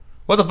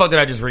What the Fuck Did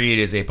I Just Read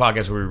is a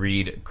podcast where we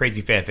read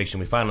crazy fan fiction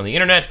we find on the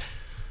internet.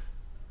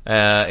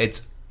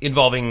 It's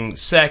involving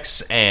sex,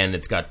 and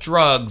it's got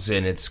drugs,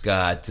 and it's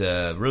got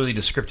really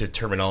descriptive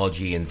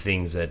terminology and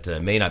things that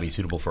may not be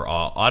suitable for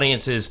all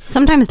audiences.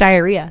 Sometimes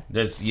diarrhea.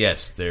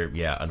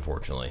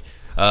 Unfortunately.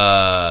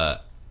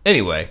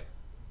 Anyway,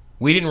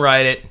 we didn't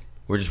write it.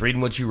 We're just reading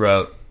what you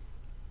wrote,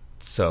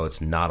 so it's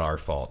not our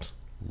fault.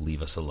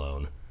 Leave us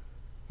alone.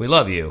 We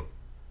love you.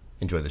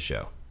 Enjoy the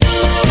show.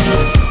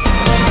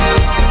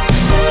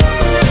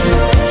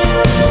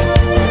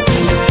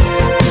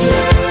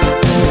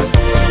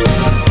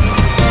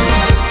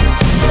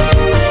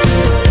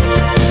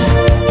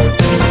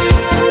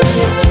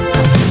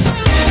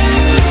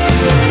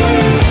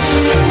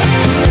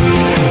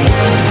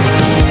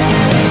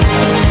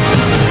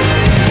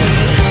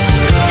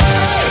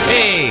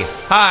 Hey,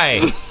 hi,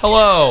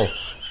 hello,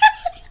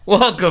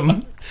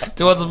 welcome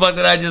to What the Fuck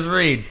Did I Just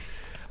Read?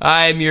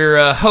 I'm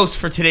your host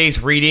for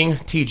today's reading,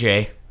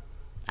 TJ.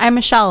 I'm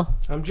Michelle.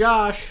 I'm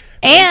Josh.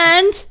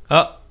 And...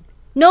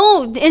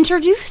 No,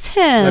 introduce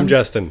him. I'm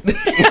Justin.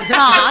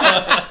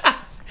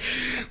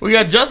 We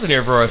got Justin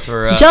here for us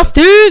for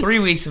Justin! 3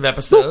 weeks of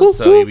episodes,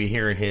 so you'll be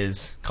hearing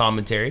his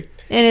commentary.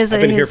 I've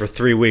been here for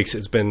 3 weeks.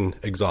 It's been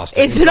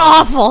exhausting. It's been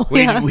awful.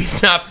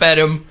 We've not fed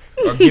him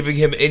or giving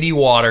him any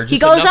water. Just he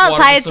goes enough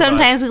water outside to survive.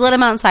 Sometimes. We let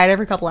him outside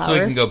every couple hours. So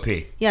he can go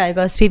pee. Yeah, he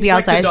goes pee-pee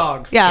outside. Like the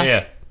dogs.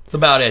 Yeah. That's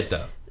about it,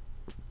 though.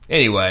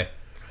 Anyway,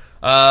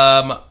 do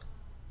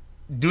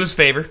us a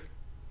favor.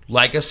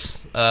 Like us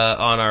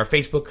on our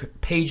Facebook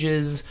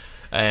pages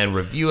and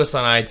review us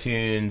on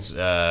iTunes.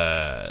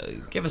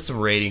 Give us some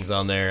ratings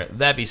on there.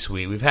 That'd be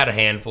sweet. We've had a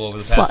handful over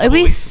the past couple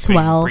weeks. It's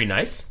pretty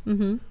nice.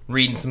 Mm-hmm.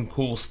 Reading some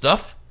cool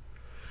stuff.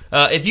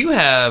 If you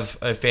have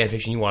a fan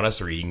fiction you want us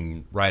to read, you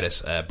can write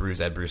us at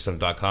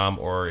brews@brewstum.com,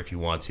 or if you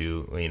want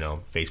to,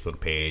 Facebook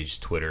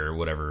page, Twitter,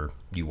 whatever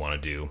you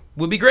want to do,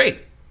 would be great.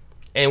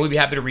 And we'd be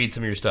happy to read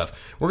some of your stuff.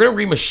 We're going to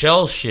read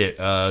Michelle's shit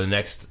the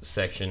next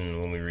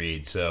section when we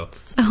read, so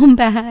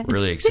bad.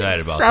 Really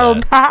excited about so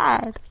that.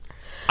 Bad.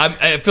 I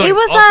feel like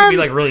it's also going to be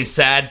like really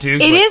sad, too.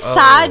 It is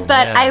sad,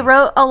 but man. I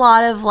wrote a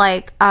lot of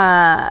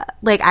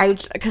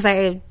because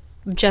I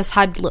just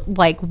had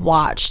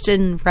watched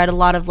and read a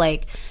lot of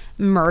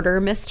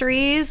murder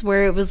mysteries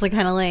where it was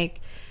kind of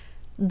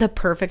the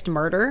perfect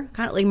murder,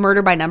 kind of like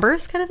Murder by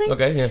Numbers kind of thing.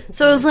 Okay, yeah.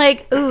 So it was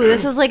ooh,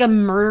 this is like a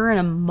murder in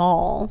a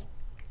mall.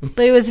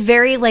 But it was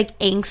very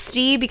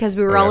angsty because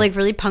we were all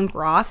really punk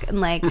rock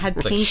and had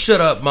pink.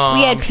 Shut up, Mom.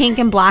 We had pink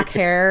and black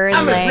hair. And,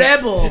 I'm a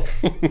rebel.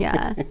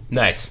 Yeah.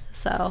 Nice.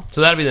 So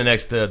that'll be the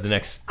next.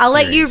 I'll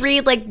series. let you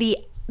read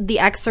the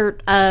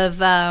excerpt of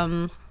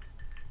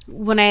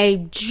when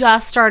I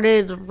just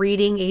started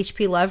reading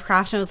H.P.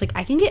 Lovecraft, and I was like,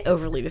 I can get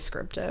overly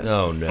descriptive.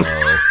 Oh no.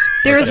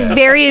 There's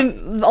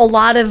a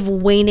lot of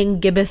waning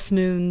gibbous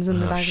moons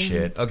in the background.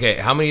 Shit. Okay,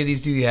 how many of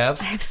these do you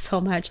have? I have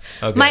so much.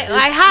 Okay.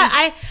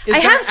 I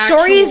have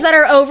stories that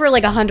are over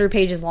 100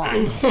 pages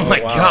long. Oh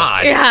my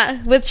god.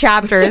 Yeah, with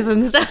chapters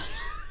and stuff.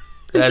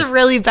 It's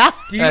really bad.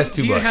 That's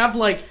too do you much. have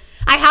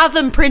I have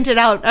them printed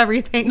out,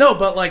 everything. No,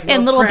 but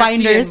in little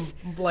binders.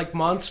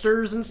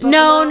 Monsters and stuff?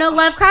 No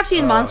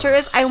Lovecraftian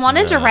monsters. I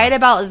wanted to write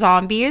about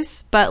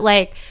zombies, but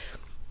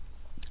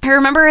I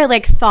remember I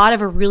thought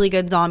of a really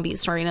good zombie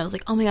story, and I was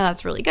like, oh my god,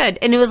 that's really good.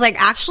 And it was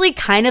actually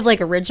kind of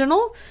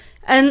original.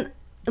 And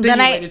then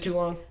you waited too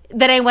long?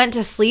 Then I went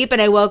to sleep,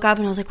 and I woke up,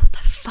 and I was like, what the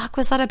fuck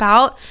was that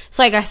about?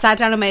 So I sat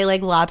down on my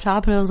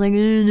laptop, and I was like,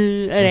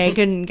 and I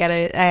couldn't get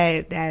it.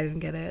 I didn't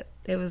get it.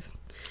 It was...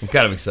 I'm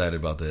kind of excited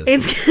about this.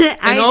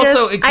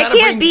 I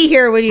can't be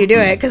here when you do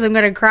it because I'm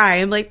gonna cry.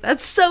 I'm like,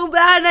 that's so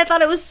bad, and I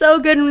thought it was so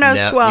good when I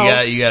was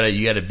 12.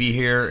 You gotta be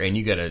here, and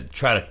you gotta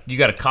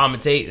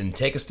commentate and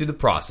take us through the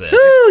process.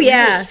 Ooh,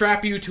 yeah. We'll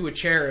strap you to a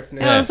chair if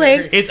I was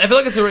like, I feel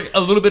like it's a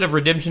little bit of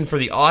redemption for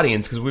the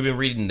audience because we've been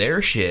reading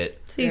their shit.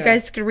 So you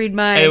guys could read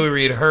mine. And we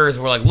read hers,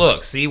 and we're like,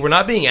 look, see, we're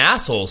not being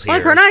assholes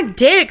here. We're not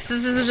dicks.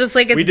 This is just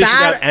it's we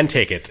bad. And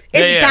take it.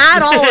 It's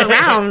bad all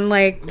around.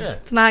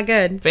 It's not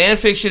good. Fan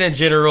fiction in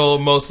general,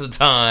 most of the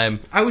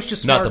time, I was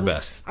just not the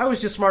best. I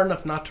was just smart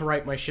enough not to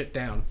wite my shit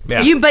down.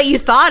 Yeah. But you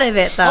thought of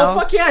it, though. Oh,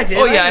 fuck yeah, I did.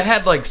 Oh, yeah, I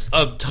had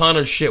a ton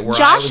of shit where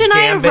Josh I was and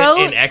I Gambit wrote...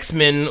 in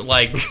X-Men,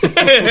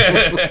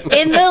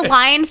 in the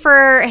line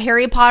for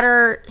Harry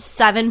Potter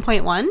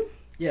 7.1.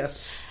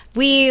 Yes.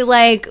 We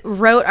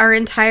wrote our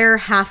entire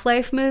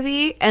Half-Life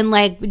movie and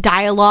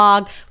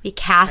dialogue. We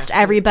cast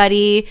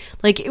everybody.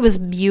 It was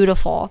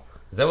beautiful.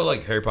 Is that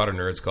what Harry Potter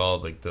nerds call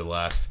the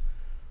last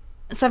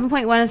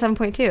 7.1 and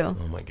 7.2?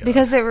 Oh my god!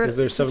 Because they were. Is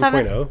there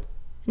 7.0?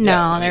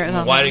 No, there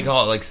was. Why did you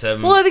call it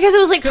 7? Well, because it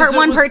was part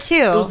 1, part 2.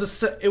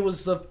 It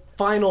was the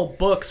final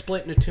book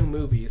split into 2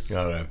 movies.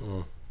 Okay.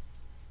 All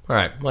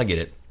right, I get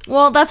it.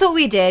 Well, that's what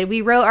we did.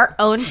 We wrote our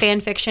own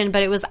fan fiction,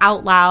 but it was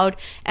out loud,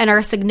 and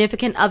our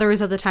significant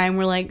others at the time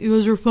were like, you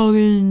guys are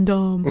fucking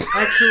dumb.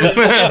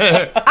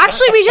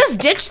 Actually, we just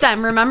ditched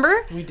them,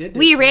 remember? We did.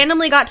 We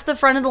randomly got to the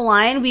front of the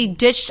line. We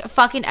ditched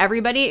fucking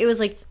everybody. It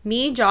was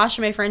me, Josh,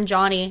 and my friend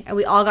Johnny, and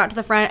we all got to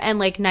the front, and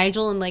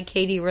Nigel and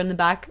Katie were in the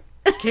back.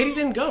 Katie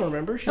didn't go,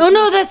 remember?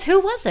 No, that's... Who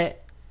was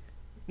it?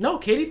 No,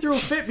 Katie threw a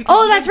fit because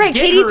Oh, that's right.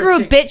 Katie threw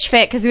a bitch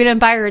fit because we didn't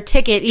buy her a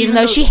ticket, even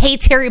though she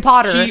hates Harry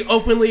Potter. She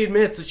openly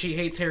admits that she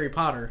hates Harry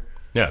Potter.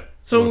 Yeah.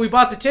 So when we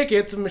bought the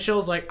tickets, and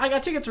Michelle's like, I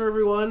got tickets for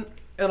everyone.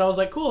 And I was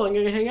like, cool, I'm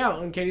going to hang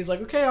out. And Katie's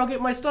like, okay, I'll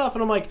get my stuff.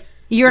 And I'm like...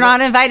 You're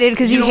not invited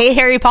because you hate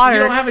Harry Potter.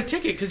 You don't have a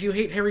ticket because you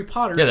hate Harry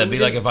Potter. Yeah, that'd be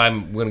like if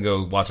I'm going to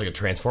go watch like a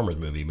Transformers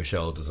movie.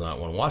 Michelle does not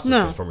want to watch the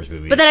Transformers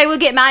movie. But then I would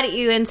get mad at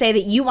you and say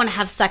that you want to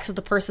have sex with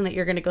the person that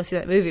you're going to go see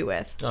that movie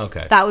with.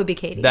 Okay. That would be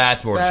Katie.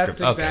 That's more That's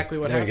descriptive. exactly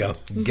what There happened.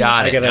 you go.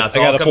 Got it. I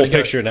got a full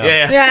picture now.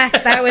 Yeah. Yeah,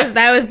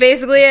 that was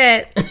basically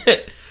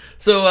it.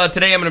 So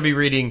today I'm going to be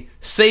reading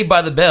Saved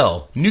by the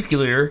Bell,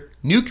 Nuclear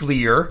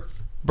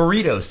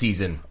Burrito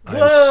Season. I'm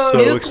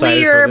so excited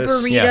Nuclear for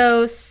this.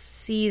 burrito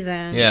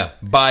season. Yeah,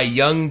 by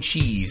Young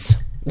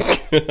Cheese.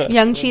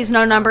 Young cheese,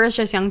 no numbers,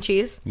 just young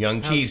cheese.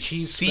 Young How's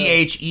Cheese.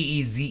 cheese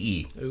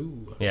Cheeze.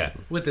 Ooh. Yeah.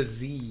 With a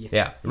Z.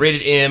 Yeah.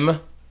 Rated M.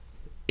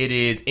 It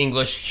is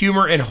English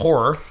humor and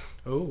horror.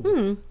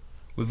 Ooh.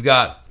 We've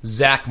got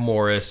Zach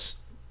Morris,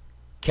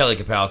 Kelly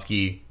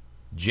Kapowski,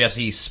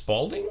 Jesse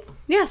Spalding.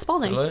 Yeah,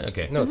 Spalding.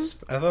 Okay. No, I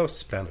thought it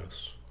was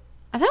Spanos.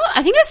 I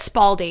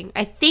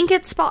think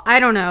it's Spalding. I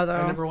don't know though.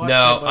 I never watched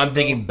No, it, but I'm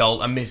thinking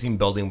I'm missing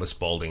Belding with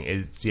Spalding.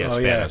 It's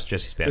Spanos,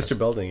 Jesse Spanos. Mr.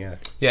 Belding, yeah.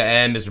 Yeah,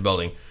 and Mr.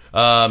 Belding.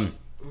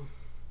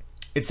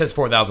 It says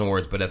 4,000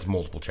 words, but that's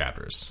multiple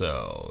chapters.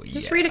 So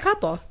Just read a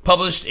couple.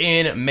 Published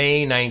in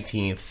May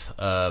 19th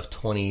of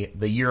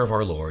the year of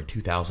our Lord,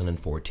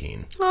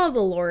 2014. Oh, the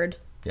Lord.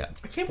 Yeah.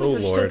 I can't believe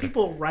there's Lord. still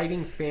people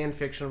writing fan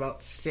fiction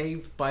about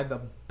Saved by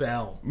the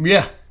Bell.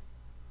 Yeah.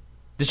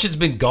 This shit's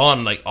been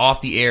gone like off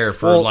the air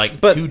for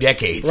but 2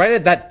 decades. Right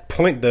at that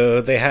point,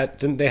 though,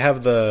 didn't they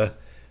have the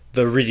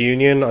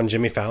reunion on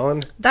Jimmy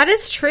Fallon? That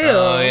is true.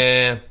 Oh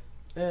yeah.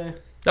 Eh.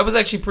 That was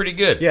actually pretty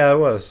good. Yeah, it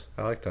was.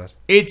 I like that.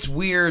 It's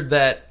weird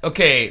that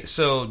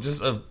so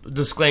just a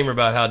disclaimer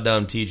about how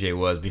dumb TJ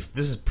was.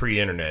 This is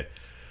pre-internet.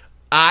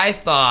 I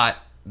thought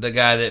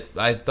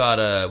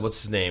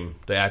what's his name?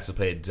 The actor who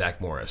played Zach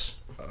Morris.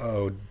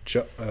 Oh,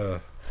 You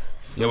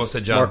almost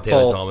said John Mark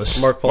Taylor Paul-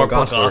 Thomas. Mark Paul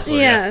Gosselaar.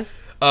 Yeah.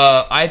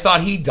 I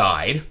thought he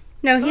died,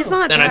 No, he's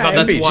not. and I thought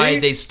dead. that's MBG? why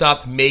they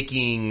stopped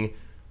making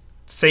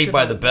Saved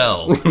by the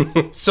Bell.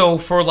 So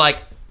for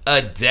like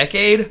a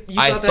decade, You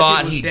I thought that thought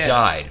dude was he dead.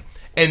 died,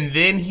 and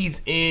then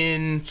he's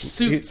in.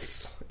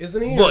 Suits,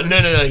 isn't he? Well,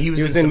 no. He was,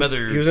 He was in in some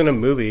other. He was in a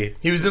movie,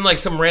 He was in like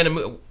some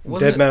random.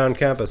 Dead Man on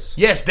Campus.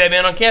 Yes, Dead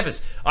Man on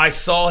Campus. I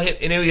saw him,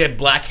 and he had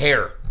black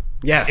hair.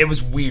 Yeah. It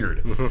was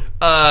weird.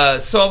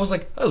 So I was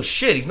like, oh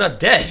shit, he's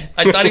not dead.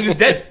 I thought he was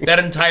dead that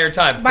entire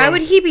time. Why From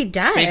would he be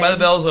dead? Saved by the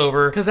Bell's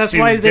over. Because that's to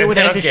why they Dead would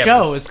Man end on the Campus.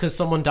 show, is because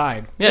someone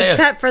died. Yeah.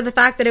 Except for the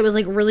fact that it was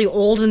like really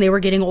old and they were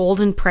getting old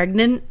and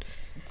pregnant.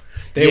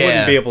 They Yeah.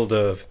 wouldn't be able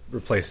to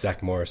replace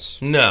Zach Morris.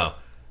 No.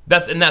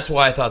 That's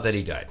why I thought that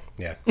he died.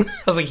 Yeah. I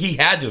was like, he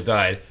had to have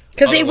died.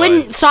 Because they Otherwise-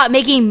 wouldn't stop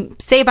making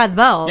Saved by the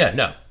Bell. Yeah,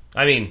 no.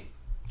 I mean,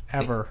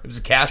 Ever. it was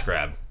a cash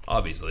grab,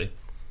 obviously.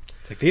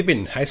 It's like they've been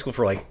in high school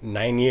for like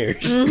 9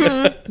 years.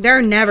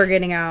 They're never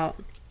getting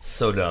out.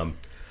 So dumb.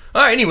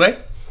 All right, anyway.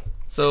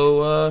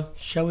 So,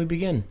 shall we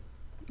begin?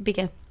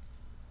 Begin.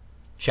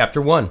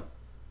 Chapter 1.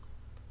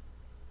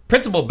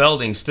 Principal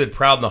Belding stood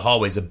proud in the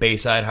hallways of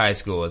Bayside High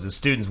School as the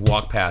students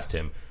walked past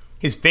him.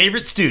 His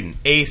favorite student,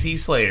 A.C.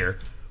 Slater,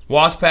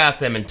 walks past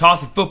them and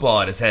tosses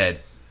football at his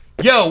head.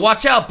 Yo,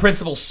 watch out,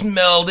 Principal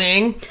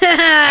Smelding.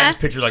 I just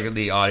picture like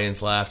the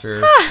audience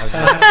laughter.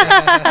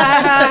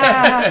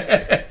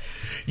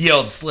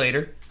 Yelled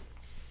Slater.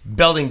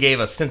 Belding gave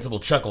a sensible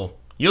chuckle.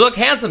 You look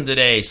handsome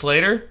today,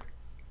 Slater.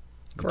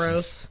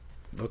 Gross.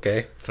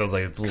 Okay. Feels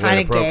like it's a little Kind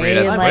of inappropriate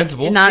gay. as a Like,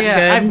 principal. not Yeah,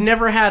 good. I've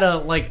never had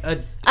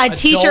a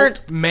t-shirt-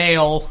 adult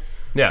male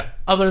Yeah.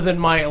 other than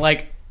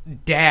my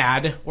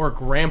dad or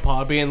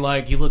grandpa being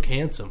like, "You look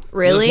handsome."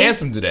 Really? You look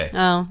handsome today.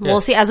 Oh,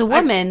 well, see, as a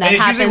woman, that and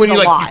it's happens usually when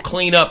a you lot. you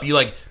clean up, you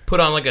put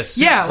on a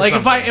suit. Yeah, for like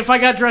something. if I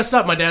got dressed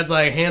up, my dad's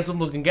like, "Handsome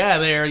looking guy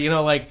there,"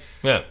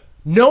 Yeah.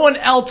 No one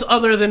else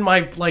other than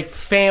my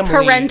family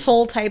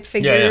Parental type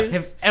figures.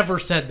 have ever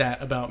said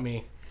that about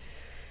me.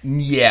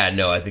 Yeah,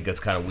 no, I think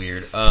that's kind of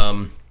weird.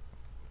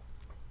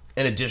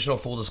 An additional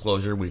full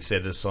disclosure, we've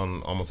said this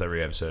on almost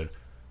every episode,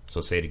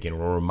 so say it again,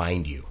 we'll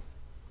remind you.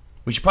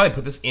 We should probably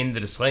put this in the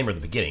disclaimer at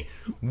the beginning.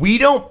 We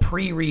don't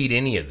pre-read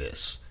any of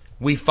this.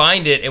 We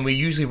find it, and we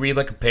usually read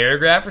a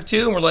paragraph or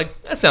two, and we're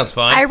like, that sounds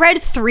fine. I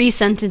read 3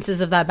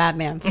 sentences of that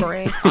Batman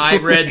story. I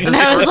read and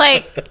I was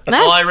like,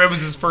 no. all I read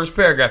was his first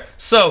paragraph.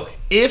 So,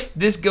 if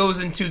this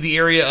goes into the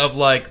area of,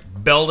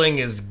 Belding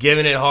is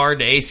giving it hard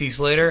to A.C.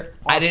 Slater,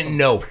 I didn't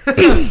know.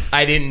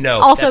 I didn't know.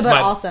 Also, That's but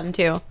my- awesome,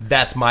 too.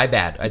 That's my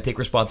bad. I take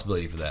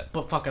responsibility for that.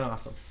 But fucking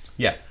awesome.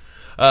 Yeah.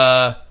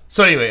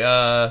 So anyway,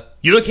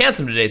 you look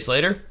handsome today,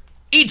 Slater.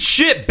 Eat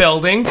shit,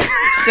 Belding.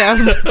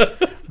 So,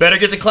 Better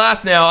get to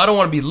class now. I don't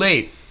want to be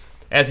late.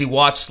 As he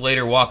watched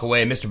Slater walk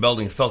away, Mr.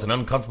 Belding felt an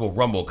uncomfortable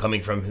rumble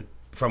coming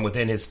from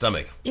within his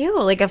stomach.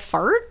 ew, like a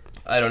fart?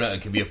 I don't know.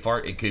 It could be a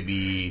fart. It could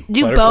be...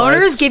 Do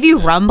Butterflies? boners give you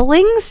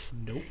rumblings?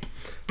 Nope.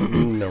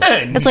 No.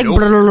 It's like,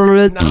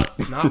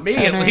 Not me,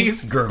 at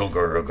least. Gurgle,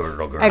 gurgle,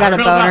 gurgle, gurgle. I got a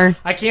boner.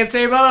 I can't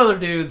say about other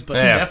dudes, but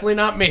Yeah. definitely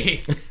not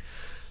me.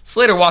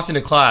 Slater walked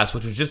into class,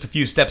 which was just a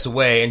few steps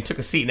away, and took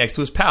a seat next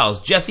to his pals,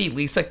 Jesse,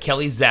 Lisa,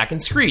 Kelly, Zach,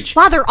 and Screech.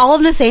 Wow, they're all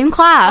in the same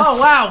class. Oh,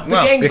 wow. The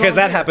Well, gang's Because all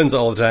that here. happens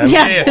all the time.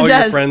 Yeah, it all your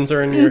does. friends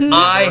are in your...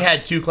 I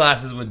had 2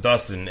 classes with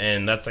Dustin,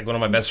 and that's like one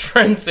of my best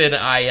friends, and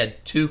I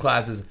had 2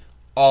 classes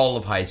all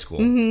of high school.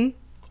 Mm-hmm.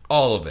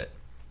 All of it.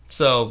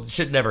 So,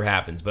 shit never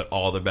happens, but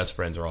all their best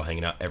friends are all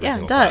hanging out every Yeah,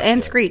 single duh. class.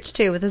 And Yeah. Screech,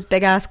 too, with his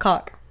big-ass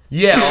cock.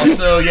 Yeah,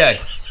 also, yeah.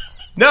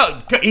 No,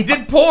 he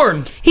did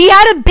porn. He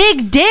had a big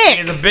He dick.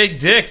 has a big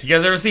dick. You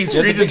guys ever seen He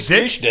has a big Screech's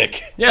dick? Screech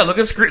dick. Yeah, look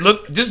at Screech.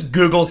 Look, just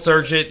Google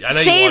search it. I know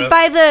you Saved want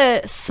by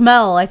the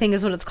Smell, I think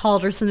is what it's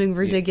called, or something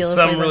ridiculous.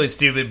 something like really that.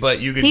 stupid, but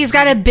you can. He's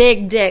got a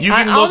big dick. You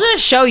can I'll look-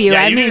 just show you.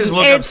 Yeah, I you mean, can just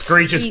look up it's-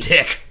 Screech's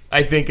dick.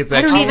 I think it's I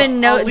actually. don't even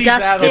know. I'll leave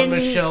that on Dustin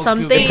Michelle's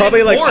something. Google.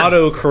 Probably like Porn.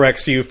 auto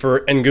corrects you for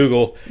in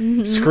Google.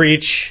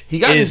 Screech He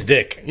got is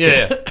dick.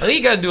 Yeah, I think he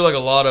got into like a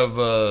lot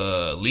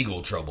of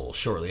legal trouble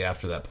shortly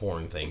after that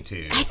porn thing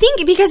too. I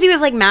think because he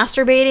was like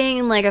masturbating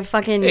in like a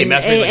fucking Hey,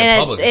 masturbating like in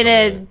public or in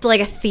a something.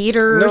 like a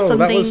theater or No,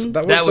 something.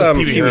 that That was was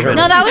Pee Wee Herman.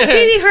 No, that was Pee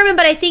Wee Herman,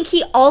 but I think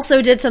he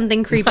also did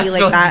something creepy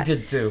like that. He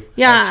did too.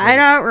 Yeah, I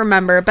don't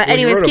remember. But Well,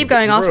 you anyways, wrote keep a-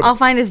 going. you wrote a- I'll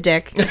find his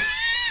dick.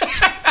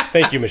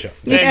 Thank you, Michelle.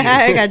 Thank Yeah, I got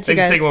you Thanks for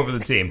guys. taking one for the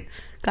team.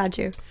 Got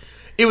you.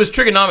 It was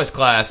trigonomics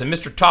class, and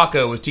Mr.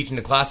 Taco was teaching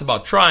the class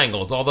about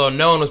triangles, although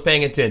no one was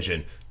paying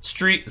attention.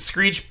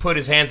 Screech put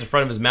his hands in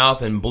front of his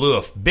mouth and blew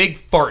a big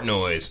fart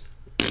noise.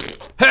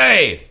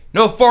 Hey,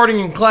 no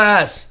farting in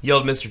class,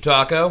 yelled Mr.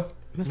 Taco.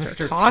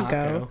 Mr.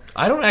 Taco.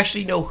 I don't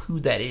actually know who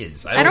that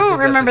is. I don't think that's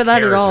a remember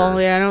that at all.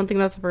 character. Yeah, I don't think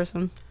that's a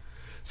person.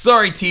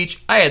 Sorry,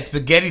 Teach. I had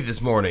spaghetti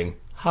this morning.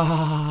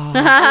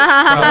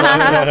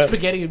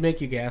 Spaghetti would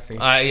make you gassy.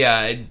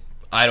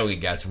 I don't get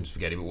gas from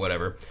spaghetti, but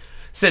whatever.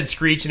 Said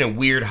Screech in a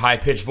weird,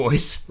 high-pitched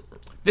voice.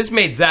 This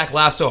made Zach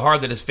laugh so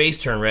hard that his face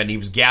turned red and he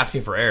was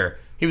gasping for air.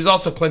 He was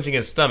also clenching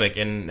his stomach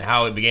and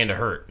how it began to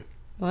hurt.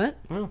 What?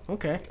 Oh,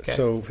 okay.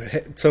 So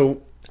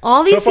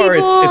All these far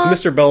people.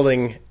 it's Mr.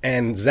 Belding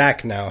and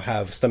Zach now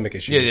have stomach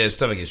issues. Yeah,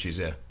 stomach issues,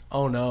 yeah.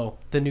 Oh no,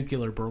 the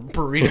nuclear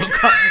burrito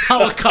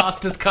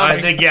holocaust is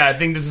coming. I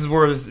think this is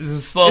where this is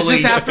Is slowly...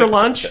 this after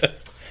lunch?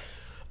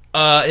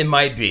 It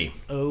might be.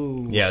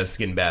 Oh. Yeah, this is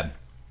getting bad.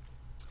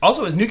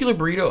 Also, is nuclear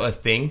burrito a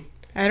thing?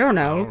 I don't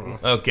know.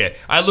 Okay.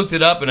 I looked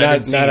it up and I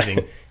didn't see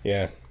anything.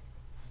 Yeah.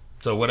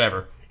 So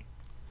whatever.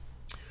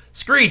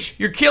 Screech,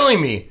 you're killing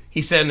me,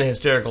 he said in a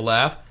hysterical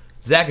laugh.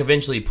 Zach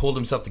eventually pulled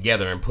himself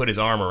together and put his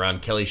arm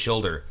around Kelly's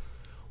shoulder.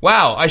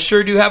 Wow, I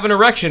sure do have an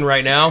erection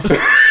right now.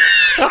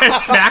 Said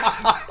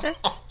Zach.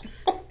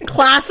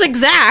 Classic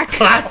Zach.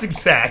 Classic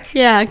Zach.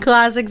 Yeah,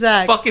 classic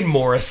Zach. Fucking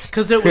Morris.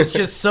 Because it was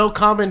just so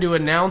common to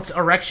announce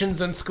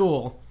erections in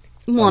school.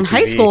 Well, in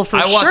high TV. school for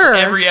I watched sure.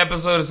 every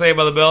episode of Saved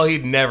by the Bell.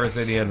 He'd never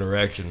said he had an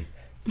erection.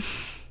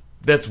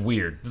 That's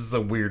weird. This is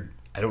a weird...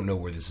 I don't know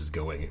where this is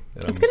going.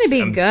 It's going to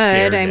be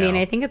good. I mean,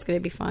 I think it's going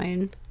to be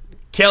fine.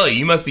 Kelly,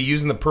 you must be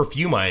using the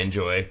perfume I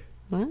enjoy.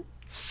 What?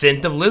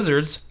 Scent of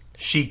lizards,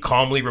 she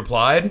calmly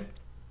replied.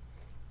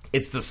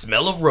 It's the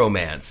smell of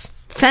romance.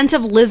 Scent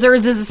of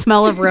lizards is a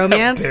smell of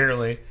romance.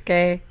 Apparently.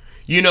 Okay.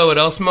 You know what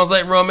else smells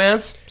like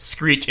romance?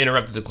 Screech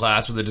interrupted the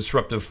class with a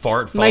disruptive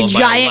fart My followed by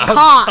giant a loud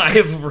cock. sigh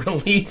of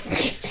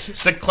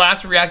relief. The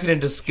class reacted in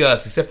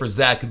disgust, except for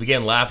Zach, who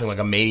began laughing like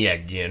a maniac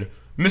again.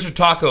 Mr.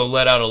 Taco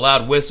let out a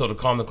loud whistle to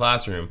calm the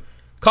classroom.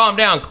 Calm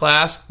down,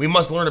 class. We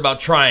must learn about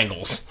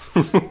triangles.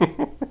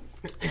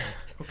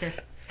 Okay.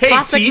 Hey,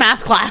 Classic Teach.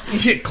 math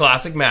class.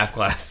 Classic math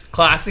class.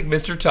 Classic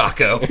Mr.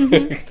 Taco.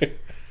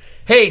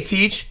 Hey,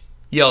 Teach,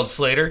 yelled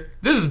Slater.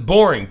 This is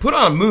boring. Put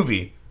on a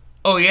movie.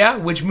 Oh, yeah?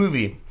 Which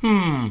movie?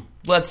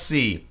 Let's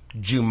see.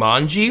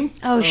 Jumanji?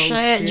 Oh,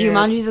 shit.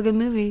 Jumanji's a good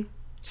movie.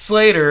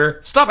 Slater,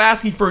 stop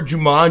asking for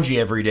Jumanji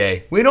every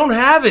day. We don't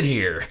have it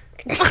here.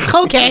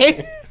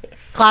 Okay.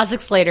 Classic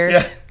Slater.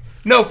 Yeah.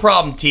 No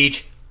problem,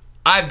 Teach.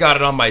 I've got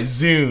it on my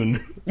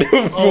Zune. They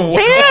didn't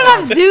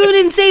have Zune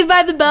in Saved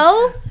by the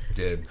Bell?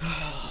 Dude.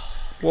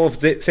 Well, if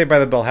Saved by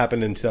the Bell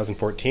happened in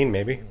 2014,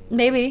 maybe.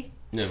 Maybe.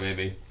 Yeah,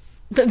 maybe.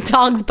 The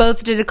dogs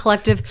both did a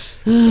collective.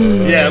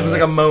 Yeah, it was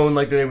like a moan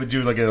like they would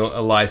do like a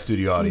live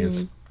studio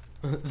audience.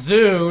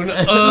 Zune.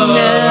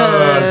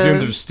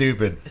 Zunes are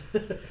stupid.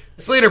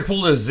 Slater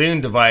pulled his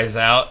Zune device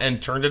out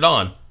and turned it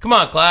on. Come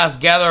on, class,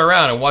 gather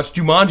around and watch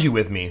Jumanji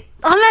with me.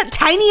 On that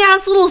tiny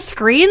ass little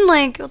screen?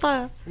 Like, what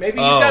the? Maybe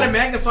he's got a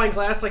magnifying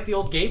glass like the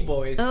old Game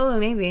Boys. Oh,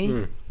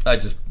 maybe. I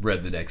just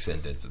read the next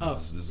sentence.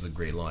 This is a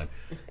great line.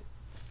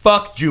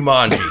 Fuck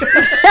Jumanji,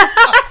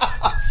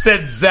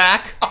 said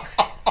Zach.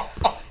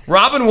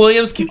 Robin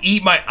Williams can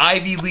eat my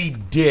Ivy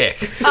League dick.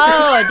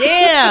 Oh,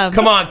 damn.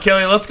 Come on,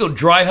 Kelly, let's go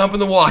dry hump in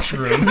the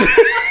washroom.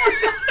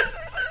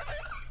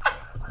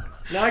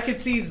 Now I can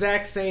see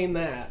Zach saying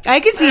that.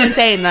 I can see him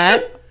saying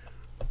that.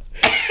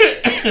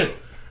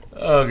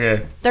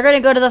 Okay. They're gonna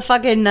go to the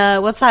fucking,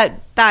 what's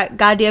that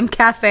goddamn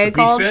cafe The Peach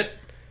called? Pit?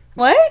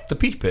 What? The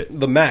Peach Pit.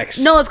 The Max.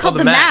 No, it's called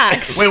the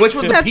Max. Wait, which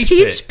one's the Peach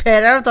Pit? Pit? I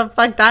don't know what the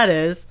fuck that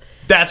is.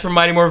 That's from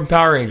Mighty Morphin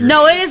Power Rangers.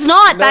 No, it is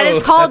not. That No,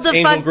 is called that's the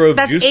Angel fuck. Grove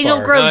That's Juice Angel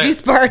Bar. Grove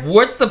Juice Bar.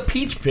 What's the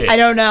Peach Pit? I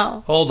don't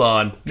know. Hold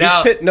on. Juice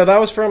Now, Pit? No, that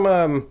was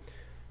from,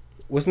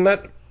 wasn't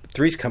that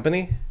Three's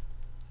Company?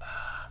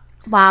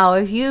 Wow,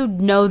 if you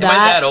know am I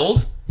that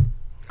old?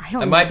 I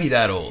don't I know. might be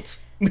that old.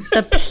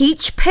 The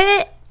Peach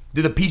Pit?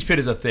 Dude, the Peach Pit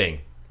is a thing.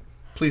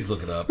 Please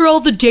look it up. Or all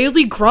the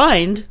daily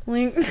grind.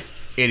 Like,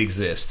 It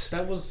exists.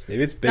 That was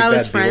Maybe it's Big That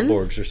was Bad Friends?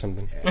 Beetleborgs or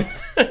something.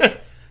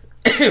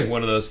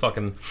 One of those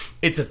fucking...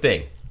 It's a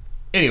thing.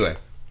 Anyway.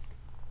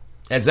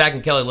 As Zach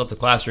and Kelly left the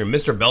classroom,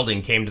 Mr.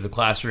 Belding came to the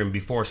classroom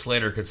before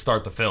Slater could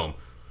start the film.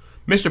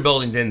 Mr.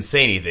 Belding didn't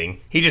say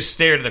anything. He just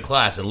stared at the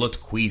class and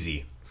looked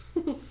queasy.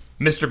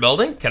 Mr.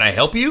 Belding, can I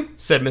help you?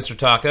 Said Mr.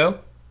 Taco.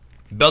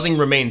 Belding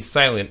remained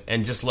silent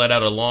and just let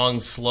out a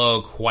long,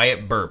 slow,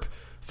 quiet burp,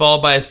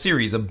 followed by a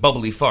series of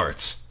bubbly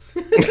farts.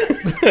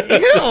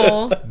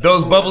 ew.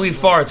 Those bubbly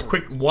farts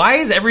quick... Why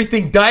is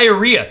everything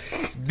diarrhea?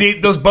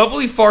 Those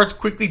bubbly farts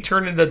quickly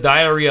turned into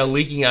diarrhea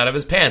leaking out of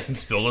his pants and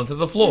spilled onto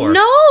the floor.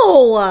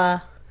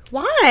 No.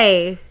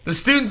 Why? The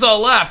students all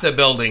laughed at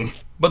Belding,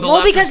 but the Well,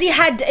 laughter... because he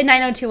had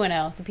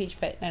 90210, the Peach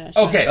Pit.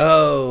 90210. Okay,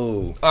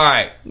 Oh. all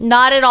right.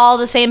 Not at all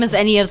the same as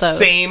any of those.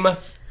 Same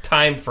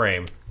time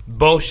frame.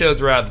 Both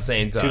shows were out at the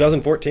same time.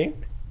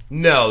 2014?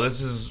 No,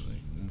 this is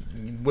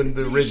when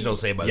the original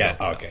Saved by the Yeah.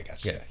 Bell. Okay,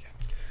 gotcha. Yeah.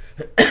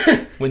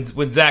 Yeah.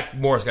 When Zach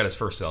Morris got his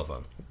first cell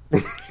phone.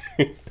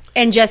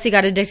 And Jesse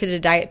got addicted to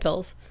diet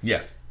pills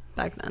Yeah.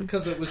 back then.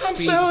 because it was I'm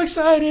speed. so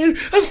excited.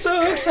 I'm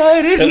so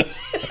excited.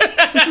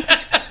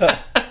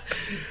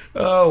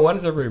 Oh, why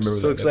does everybody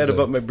remember So that excited episode?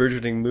 about my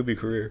burgeoning movie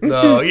career.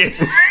 No, yeah.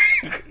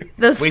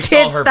 Those We tits,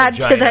 saw her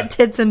vagina. that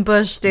tits and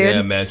bush, dude.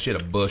 Yeah, man, she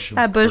had a bush. It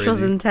That bush was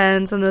crazy.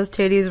 intense, and those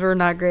titties were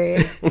not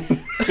great.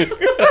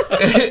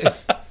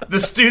 The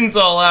students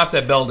all laughed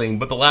at Belding,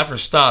 but the laughter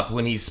stopped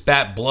when he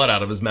spat blood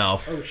out of his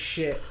mouth. Oh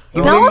shit!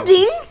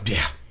 Belding?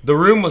 Yeah. The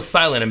room was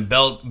silent, and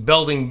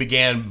Belding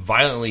began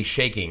violently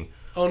shaking.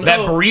 Oh, no. That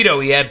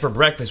burrito he had for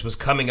breakfast was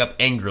coming up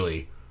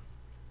angrily.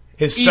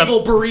 His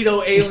Evil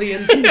burrito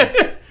aliens.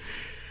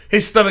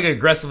 His stomach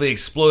aggressively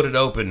exploded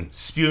open,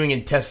 spewing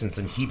intestines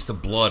and heaps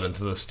of blood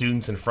onto the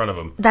students in front of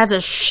him. That's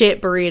a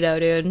shit burrito,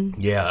 dude.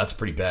 Yeah, that's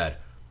pretty bad.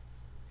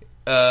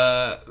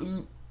 Where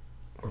am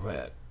I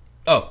at?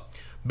 Oh,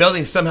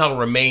 Belding somehow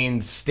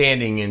remained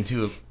standing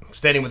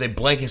with a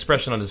blank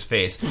expression on his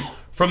face.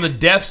 From the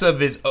depths of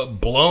his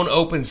blown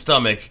open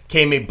stomach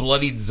came a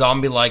bloodied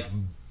zombie-like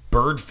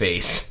bird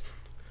face.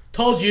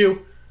 Told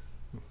you,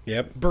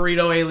 Yep.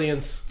 burrito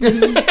aliens.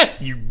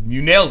 You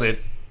nailed it.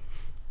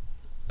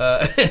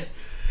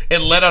 It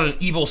let out an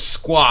evil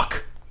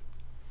squawk.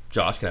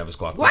 Josh, can I have a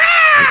squawk?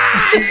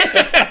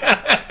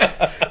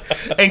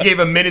 And gave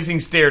a menacing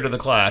stare to the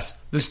class.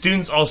 The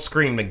students all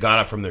screamed and got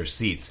up from their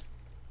seats.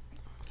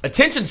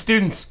 Attention,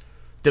 students,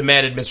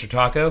 demanded Mr.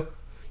 Taco.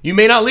 You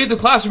may not leave the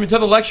classroom until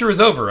the lecture is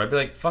over. I'd be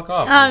like, fuck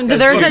off.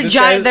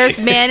 This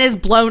man is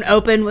blown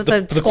open with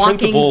a The squawking.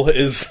 principal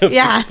is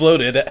Yeah.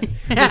 exploded.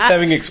 He's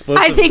having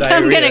explosive I think I'm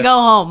diarrhea. gonna go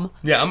home.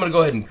 Yeah, I'm going to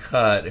go ahead and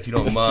cut, if you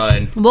don't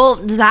mind.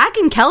 Well, Zach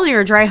and Kelly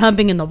are dry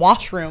humping in the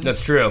washroom.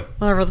 That's true.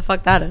 Whatever the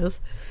fuck that is.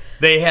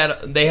 They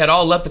had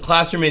all left the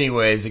classroom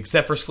anyways,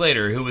 except for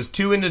Slater, who was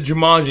too into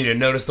Jumanji to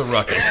notice the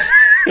ruckus.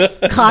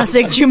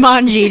 Classic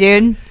Jumanji,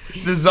 dude.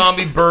 The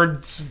zombie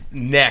bird's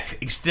neck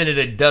extended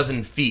a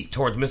dozen feet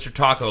towards Mr.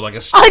 Taco like a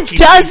A stretchy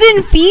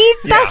dozen feet?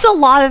 Yeah. That's a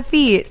lot of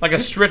feet. like a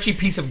stretchy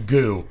piece of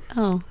goo.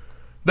 Oh.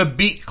 The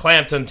beak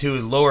clamped onto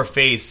his lower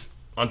face,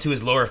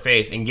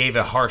 and gave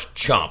a harsh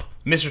chomp.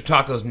 Mr.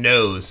 Taco's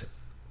nose.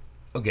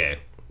 Okay.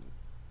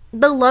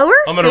 The lower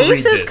I'm gonna face read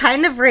is this.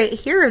 kind of right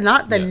here,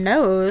 not the Yeah.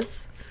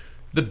 nose.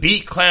 The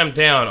beak clamped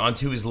down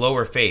onto his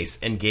lower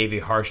face and gave a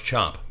harsh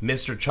chomp.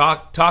 Mr.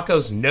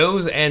 Taco's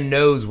nose and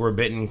nose were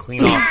bitten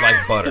clean off like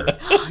butter.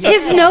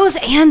 His nose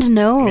and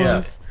nose.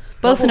 Yeah.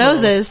 Both Double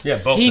noses. Yeah,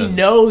 both He noses.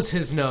 knows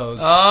his nose.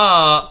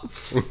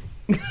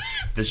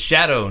 The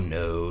shadow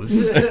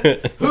knows.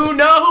 Who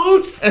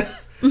knows?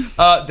 Did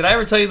I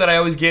ever tell you that I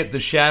always get the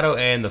Shadow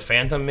and the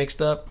Phantom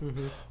mixed up?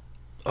 Mm-hmm.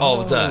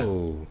 All the time.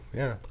 Oh,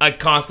 yeah. I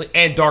constantly...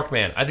 And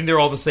Darkman. I think they're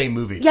all the same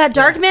movie. Yeah,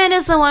 Darkman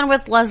is the one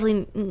with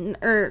Liam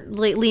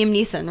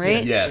Neeson,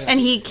 right? Yes. And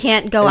he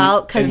can't go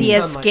out because he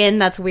has sunlight. skin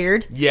that's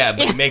weird. Yeah,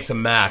 but he makes a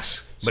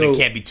mask. But So- it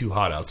can't be too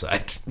hot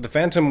outside. The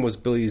Phantom was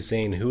Billy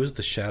Zane. Who was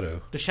the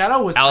Shadow? The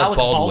shadow was Alec Alec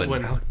Baldwin.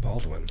 Baldwin. Alec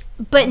Baldwin.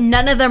 But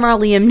none of them are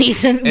Liam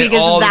Neeson because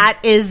all the- that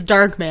is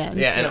Darkman.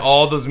 Yeah, and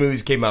all those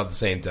movies came out at the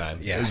same time.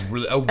 Yeah. It was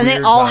really a weird And they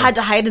all time. had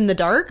to hide in the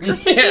dark? Or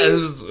something? Yeah, it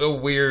was a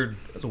weird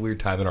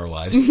time in our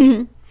lives.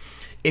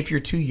 If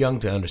you're too young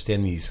to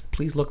understand these,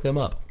 please look them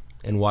up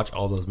and watch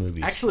all those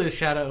movies. Actually, the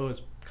shadow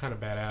was kind of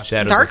badass.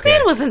 Shadows Darkman okay.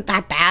 wasn't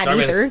that bad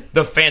Darkman- either.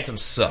 The Phantom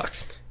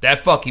sucks.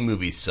 That fucking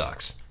movie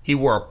sucks. He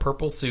wore a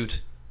purple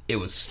suit. It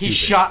was stupid. He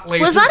shot lasers.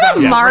 Was that out a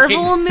of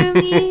Marvel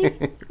movie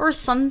or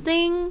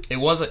something? It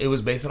wasn't. It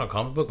was based on a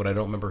comic book, but I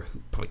don't remember who,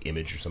 like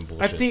Image or some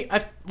bullshit.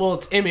 Well,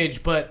 it's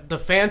Image, but the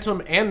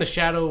Phantom and the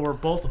Shadow were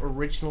both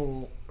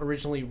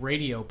originally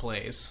radio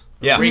plays.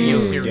 Yeah. Radio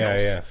serials. Yeah,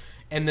 yeah.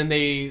 And then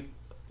they,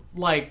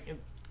 like,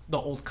 the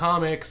old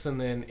comics, and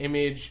then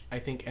Image, I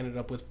think, ended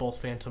up with both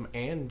Phantom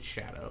and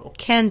Shadow.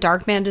 Can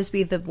Darkman just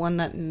be the one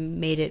that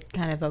made it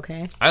kind of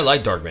okay? I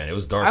like Darkman. It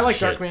was dark. I like as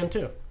shit. Darkman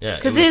too. Yeah,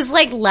 Because his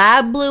like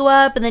lab blew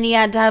up, and then he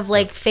had to have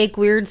like fake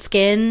weird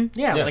skin.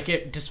 Yeah, Yeah. like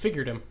it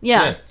disfigured him.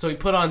 Yeah. So he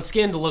put on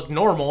skin to look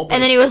normal, but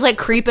And then he was like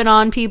creeping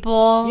on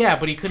people. yeah,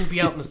 but he couldn't be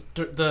out in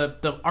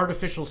the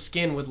artificial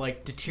skin would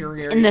like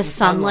deteriorate In the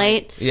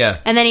sunlight. Yeah.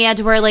 And then he had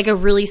to wear like a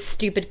really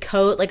stupid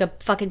coat, like a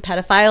fucking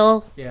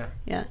pedophile. Yeah,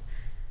 Yeah.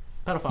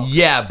 pedophile.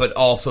 Yeah, but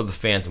also the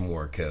Phantom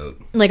wore a coat.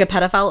 Like a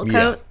pedophile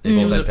coat. Yeah, they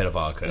both was had a-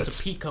 pedophile It was coats.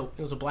 a pea coat.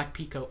 It was a black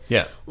pea coat.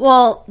 Yeah.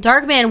 Well,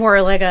 Darkman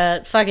wore like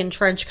a fucking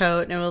trench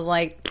coat, and it was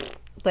like,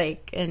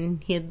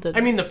 and he had the.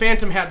 I mean, the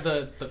Phantom had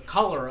the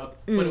collar up,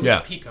 but it was Yeah.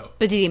 a pea coat.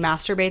 But did he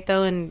masturbate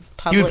though in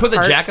public? He would put the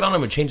parks? jacket on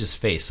him and change his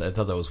face. I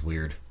thought that was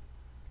weird.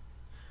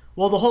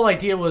 Well, the whole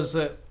idea was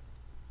that,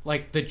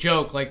 like, the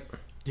joke, like,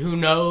 who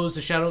knows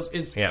the shadows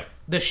is Yeah.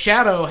 the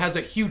Shadow has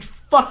a huge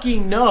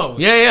fucking nose.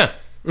 Yeah, yeah.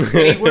 And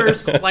he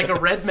wears like a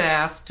red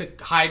mask to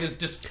hide his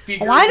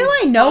disfigured. Why do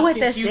I know what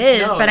fucking this huge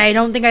is? nose. But I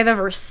don't think I've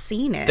ever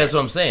seen it. That's what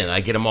I'm saying. I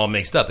get them all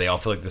mixed up. They all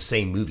feel like the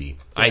same movie.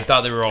 I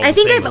thought they were all I the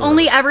think same I've order.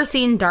 only ever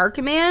seen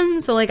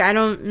Darkman, so like I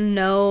don't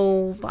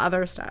know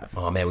other stuff.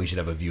 Oh, man, we should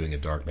have a viewing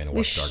of Darkman and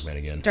watch Darkman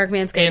again.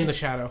 Darkman's good. And the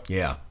Shadow.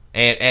 Yeah.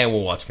 And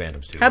we'll watch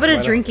Phantoms, too. How about Why a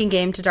not? drinking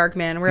game to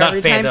Darkman? Where Not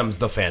every Phantoms,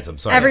 the Phantom.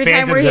 Sorry. time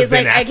Phantoms where has he's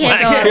like, Ben I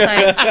can't go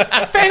Affleck.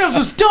 outside. Phantoms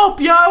was dope,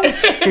 yo.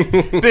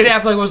 Ben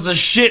Affleck was the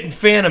shit in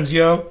Phantoms,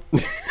 yo.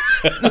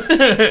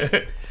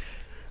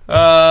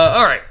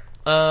 All right.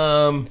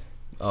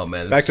 Oh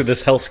man. Back to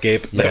this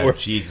hellscape Yeah, that we're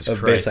Jesus of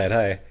Christ. Bayside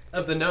High.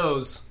 Of the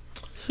nose.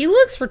 He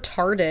looks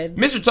retarded.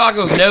 Mr.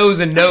 Taco's nose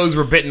and nose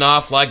were bitten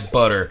off like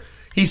butter.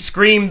 He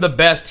screamed the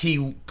best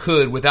he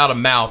could without a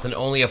mouth and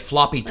only a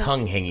floppy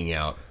tongue hanging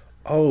out.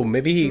 Oh,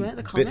 maybe he What,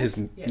 the bit his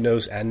comments?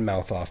 nose and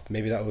mouth off.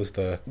 Maybe that was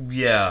the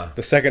Yeah.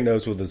 second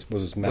nose was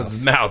his mouth. His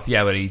mouth,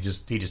 yeah, but he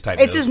just typed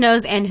It's nose. his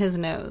nose and his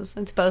nose.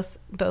 It's both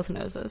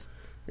noses.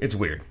 It's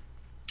weird.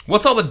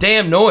 What's all the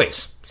damn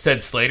noise?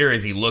 Said Slater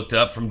as he looked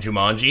up from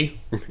Jumanji.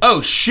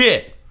 Oh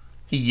shit!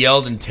 He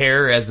yelled in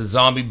terror as the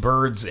zombie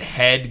bird's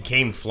head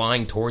came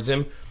flying towards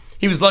him.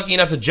 He was lucky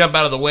enough to jump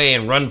out of the way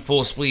and run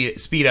full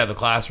speed out of the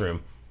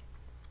classroom.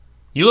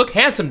 You look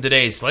handsome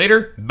today,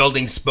 Slater.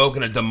 Belding spoke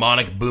in a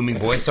demonic, booming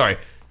voice. Sorry.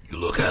 You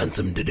look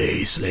handsome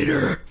today,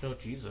 Slater. Oh,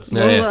 Jesus. Yeah,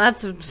 Well, yeah.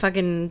 that's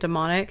fucking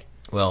demonic.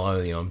 Well,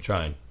 I'm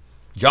trying.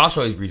 Josh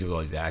always agrees with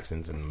all these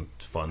accents and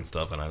fun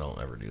stuff, and I don't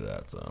ever do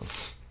that. So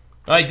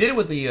I did it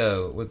with the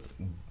with.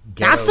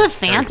 Ghetto That's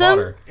the Harry Phantom?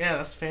 Potter. Yeah,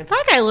 that's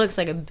fantastic. That guy looks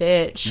like a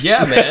bitch.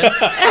 Yeah, man.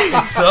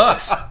 It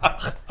sucks.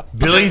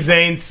 Billy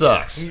Zane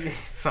sucks.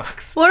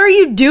 Sucks. What are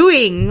you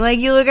doing? Like,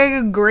 you look like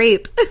a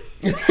grape.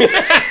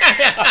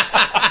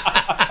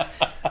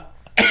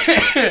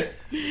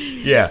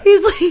 Yeah.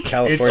 He's like,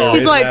 California.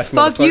 he's like, ass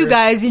fuck you motherfucker.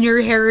 guys and your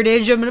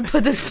heritage. I'm gonna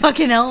put this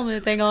fucking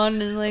helmet thing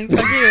on and like,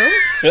 fuck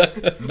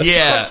you.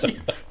 Yeah.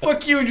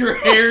 Fuck you and your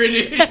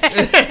heritage.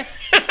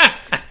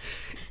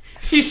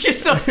 He's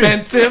just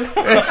offensive.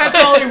 That's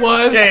all he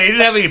was. Yeah, he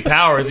didn't have any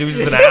powers. He was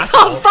just an He's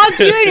asshole. all, fuck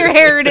you and your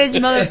heritage,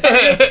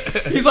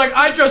 motherfucker. He's like,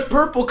 I dress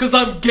purple because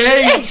I'm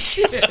gay.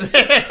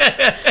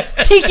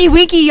 Cheeky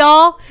winky,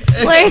 y'all.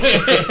 Like,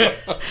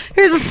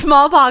 here's a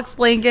smallpox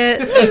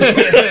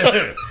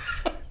blanket.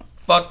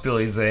 Fuck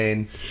Billy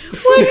Zane.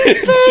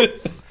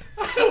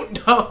 I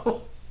don't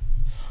know.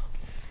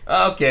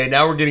 Okay,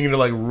 now we're getting into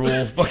like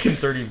Rule fucking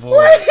 34.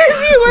 Why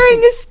is he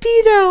wearing a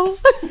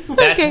Speedo?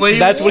 That's Okay. what he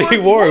That's wore. what he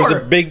wore. It was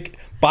a big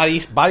body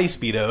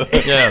speedo.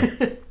 Yeah.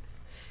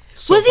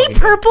 So Was he fucking-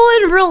 purple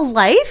in real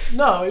life?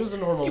 No, he was a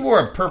normal. He wore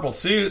a purple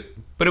suit,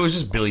 but it was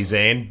just Billy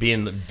Zane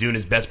doing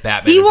his best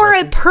Batman. He wore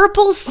a impression.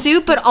 purple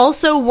suit, but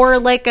also wore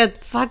like a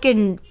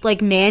fucking like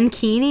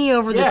mankini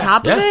over the Yeah.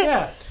 top of Yeah. it.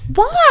 Yeah.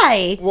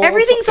 Why? Well,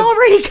 Everything's it's-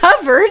 already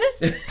covered.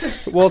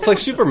 Well, it's like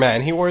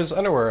Superman. He wore his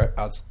underwear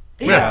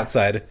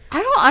outside.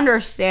 I don't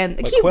understand.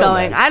 Like Keep Quillman.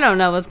 going. I don't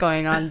know what's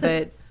going on,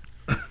 but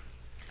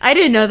I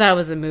didn't know that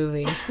was a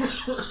movie.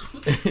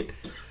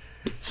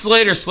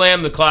 Slater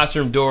slammed the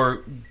classroom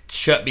door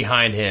shut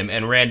behind him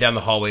and ran down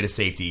the hallway to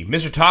safety.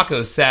 Mr.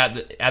 Taco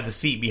sat at the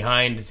seat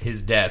behind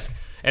his desk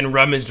and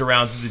rummaged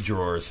around through the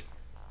drawers.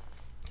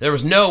 There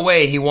was no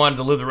way he wanted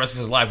to live the rest of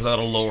his life without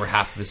a lower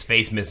half of his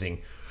face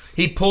missing.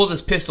 He pulled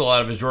his pistol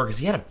out of his drawer because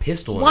he had a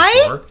pistol in his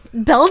Why? drawer.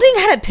 Belding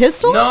had a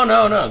pistol?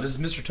 No. This is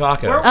Mr.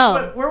 Taco.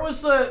 Where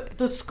was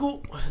the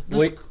school?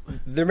 Wait,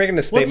 they're making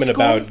a statement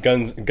school? about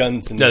guns.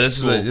 And No, this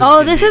is a...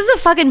 Oh, this is a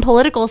fucking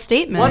political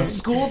statement. What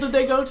school did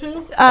they go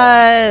to?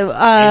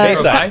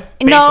 Bayside.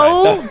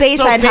 No, So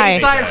Bayside High.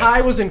 Bayside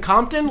High was in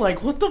Compton?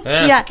 Like, what the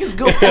fuck Yeah. is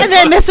going on? And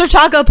then Mr.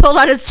 Taco pulled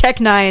out his Tech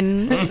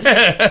 9.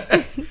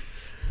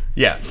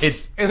 Yeah,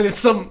 it's... And then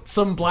some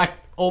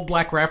old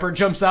black rapper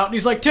jumps out and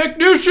he's like,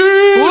 technician!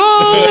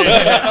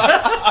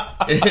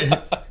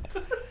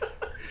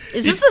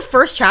 Is this the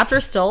first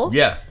chapter still?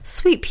 Yeah.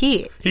 Sweet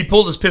Pete. He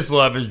pulled his pistol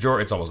out of his drawer.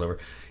 It's almost over.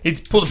 He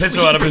pulled the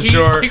pistol out of his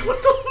drawer. Like,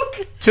 what the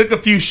fuck? took a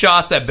few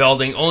shots at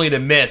Belding, only to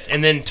miss,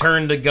 and then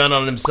turned the gun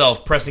on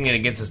himself, pressing it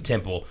against his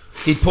temple.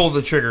 He pulled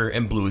the trigger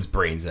and blew his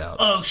brains out.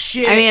 Oh,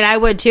 shit. I mean, I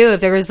would too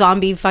if there was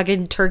zombie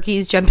fucking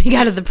turkeys jumping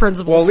out of the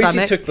principal's Well, at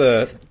least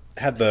stomach. he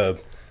had the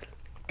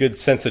good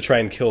sense to try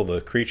and kill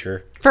the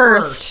creature.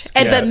 First,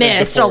 Yeah, but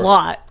missed a before.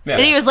 lot. Yeah.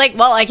 And he was like,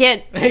 well, I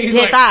can't He's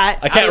hit like, that.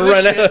 I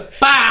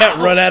can't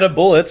run out of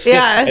bullets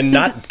Yeah. and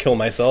not kill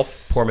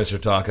myself. Poor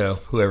Mr. Taco,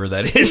 whoever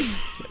that is.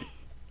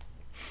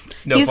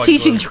 No He's fucking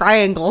teaching clue.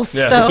 triangles,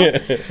 Yeah.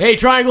 so Hey,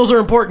 triangles are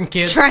important,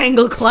 kids.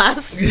 triangle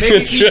class.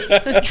 Maybe he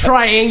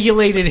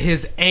triangulated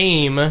his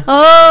aim.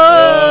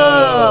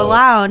 Oh,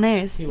 wow,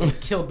 nice. He would have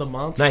killed the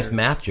monster. Nice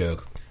math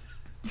joke.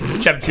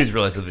 Chapter 2 is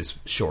relatively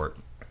short,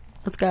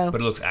 Let's go.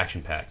 but it looks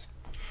action-packed.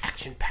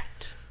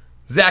 Action-packed.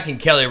 Zach and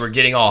Kelly were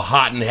getting all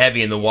hot and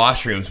heavy in the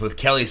washrooms, with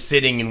Kelly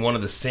sitting in one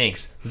of the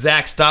sinks.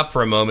 Zach stopped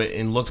for a moment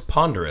and looked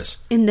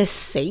ponderous. In the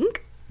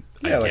sink?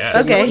 Yeah, like,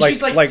 guess. Okay. like,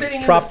 She's, like, like sitting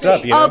in the propped up,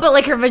 sink. you know? Oh, but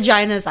like her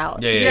vagina's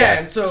out. Yeah,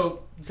 and so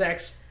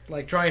Zach's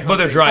like dry humping. But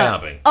they're dry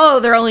humping. Oh,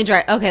 they're only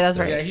dry. Okay, that's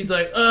right. Yeah, he's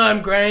like,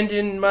 I'm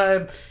grinding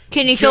my...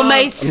 Can you feel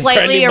my I'm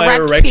slightly grinding my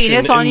erect erection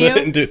penis on you?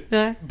 into-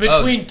 Yeah.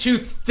 between two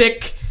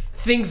thick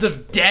things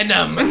of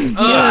denim.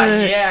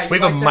 Yeah. We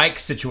have a mic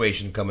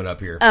situation coming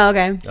up here. Oh,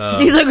 okay.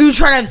 He's like, you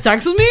trying to have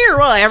sex with me or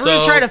what?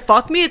 Everyone's So- trying to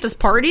fuck me at this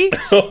party?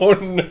 Oh,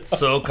 no.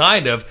 So,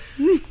 kind of.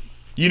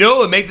 You know what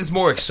would make this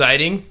more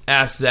exciting?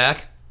 Asked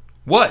Zach.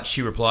 What?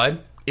 She replied.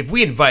 If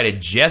we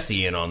invited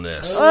Jesse in on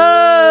this.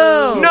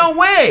 Oh. No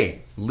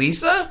way!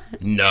 Lisa?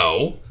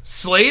 No.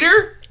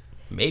 Slater?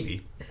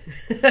 Maybe.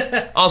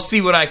 I'll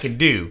see what I can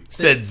do,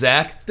 said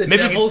Zach. The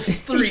Maybe we devil's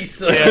can-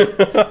 threesome.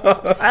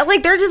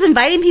 Like, they're just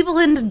inviting people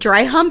in to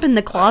dry hump in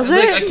the closet?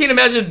 Like, I can't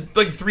imagine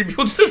like 3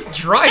 people just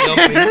dry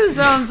humping. That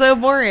sounds so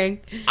boring.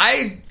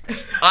 I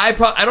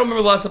don't remember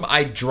the last time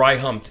I dry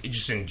humped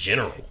just in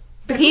general.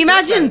 But can you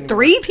imagine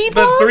 3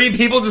 people? But 3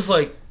 people just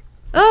like,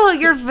 Oh,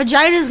 your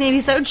vagina's gonna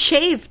be so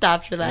chafed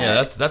after that.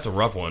 yeah, that's a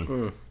rough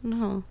one.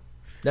 No.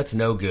 That's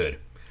no good.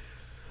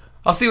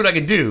 I'll see what I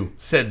can do,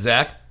 said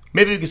Zach.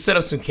 Maybe we could set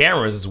up some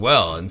cameras as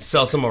well and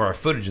sell some of our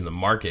footage in the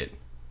market.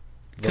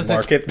 The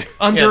market.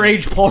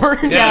 Underage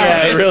porn.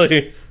 Yeah,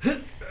 really.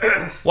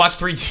 Watch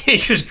 3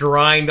 teenagers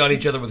grind on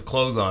each other with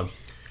clothes on.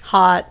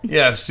 Hot.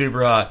 Yeah,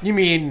 super hot. You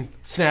mean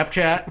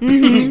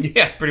Snapchat?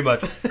 Yeah, pretty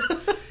much.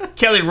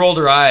 Kelly rolled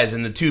her eyes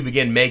and the two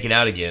began making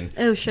out again.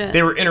 Oh, shit.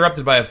 They were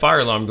interrupted by a fire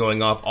alarm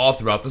going off all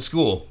throughout the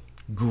school.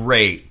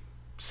 Great,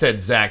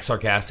 said Zach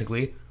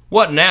sarcastically.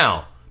 What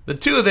now? The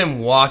two of them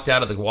walked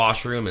out of the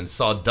washroom and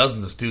saw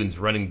dozens of students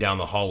running down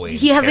the hallway.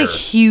 He has a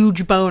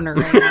huge boner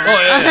right now.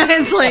 Oh, yeah.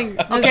 It's like,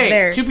 just Okay,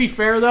 there. to be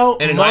fair though,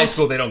 And in high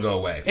school, they don't go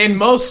away. and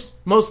most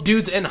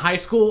dudes in high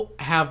school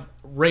have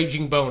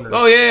raging boners.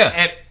 Oh, yeah.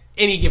 At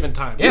any given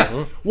time.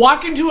 Yeah.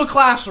 Walk into a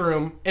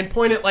classroom and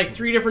point at like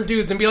 3 different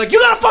dudes and be like, "You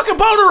got a fucking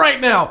boner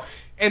right now,"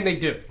 and they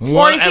do.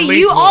 Or say,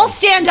 you all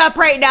stand up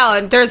right now,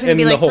 and there's going to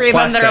be And the like whole 3 of them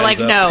class that are like,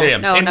 stands up. no, Yeah,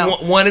 no, and no.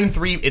 1 in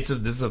 3. This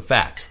is a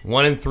fact.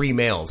 1 in 3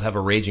 males have a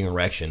raging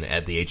erection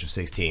at the age of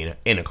 16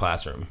 in a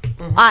classroom.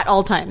 At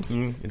all times.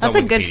 It's That's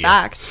on a good Wikipedia.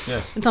 fact.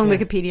 Yeah. It's on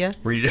Wikipedia.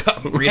 Read it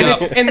up. Read it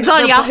up. And It's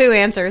on the- Yahoo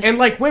Answers. And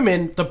like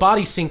women, the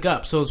bodies sync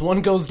up. So as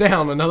one goes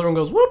down, another one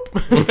goes whoop.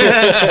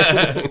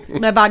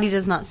 My body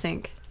does not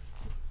sink.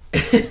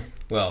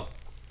 Well,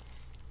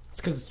 It's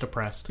because it's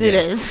depressed. It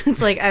is.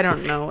 It's like, I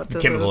don't know what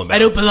this chemical is. I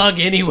don't belong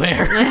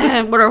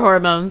anywhere. What are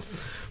hormones?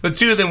 the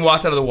 2 of them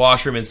walked out of the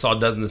washroom and saw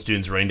dozens of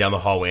students running down the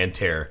hallway in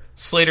terror.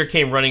 Slater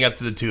came running up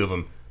to the 2 of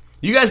them.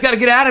 You guys got to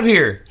get out of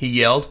here, he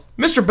yelled.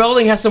 Mr.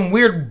 Belding has some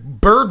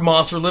weird bird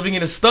monster living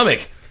in his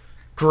stomach.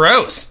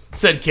 Gross,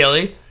 said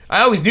Kelly.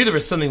 I always knew there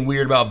was something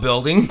weird about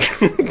Belding.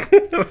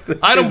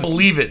 I don't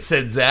believe it,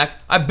 said Zach.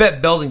 I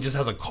bet Belding just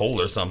has a cold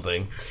or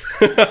something.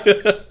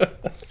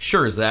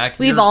 Sure, Zach.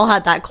 We've all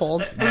had that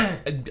cold.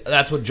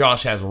 That's what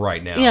Josh has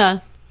right now. Yeah.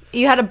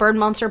 You had a bird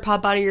monster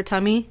pop out of your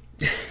tummy?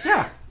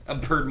 Yeah. A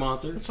bird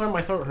monster. That's why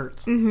my throat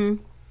hurts.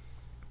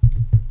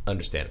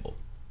 Understandable.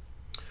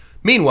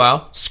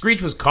 Meanwhile,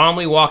 Screech was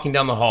calmly walking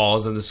down the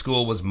halls and the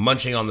school was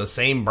munching on the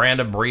same brand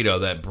of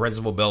burrito that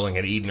Principal Belding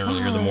had eaten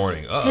earlier in the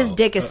morning. Uh-oh. His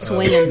dick is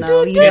swinging,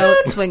 though. You know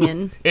it's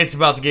swinging. It's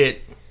about to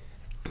get...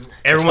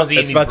 Everyone's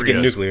eating it's about these to get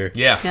burritos. nuclear.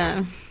 Yeah.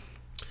 Yeah.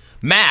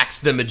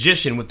 Max, the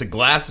magician with the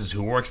glasses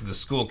who works at the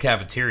school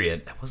cafeteria...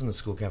 That wasn't the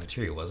school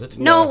cafeteria, was it?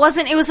 No, it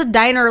wasn't. It was a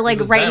diner, like,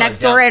 was a right diner,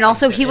 next like, door, down- and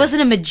also he yeah.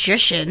 wasn't a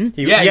magician.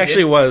 He, Yeah, he he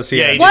actually did. was.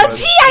 Yeah, he did. Was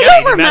he? I Yeah, don't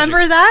he did remember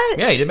magic. that.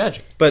 Yeah, he did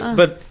magic.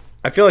 But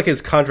I feel like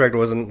his contract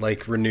wasn't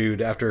like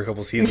renewed after a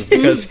couple seasons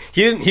because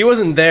he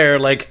wasn't there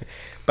like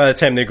by the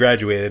time they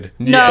graduated.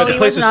 No, but the he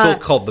place was was not. still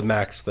called the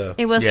Max though.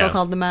 It was still Yeah.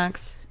 called the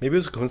Max. Maybe it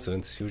was a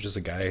coincidence. He was just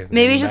a guy.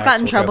 Maybe he just got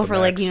in Max, trouble woke up for, at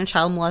like, Max. you know,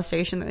 child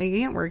molestation. Like, you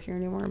can't work here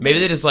anymore. Maybe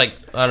they just, like,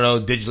 I don't know,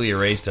 digitally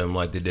erased him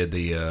like they did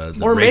the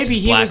Or racist maybe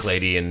he black was-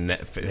 lady in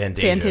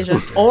Fantasia.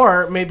 Fantasia.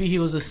 Or maybe he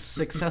was a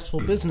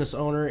successful business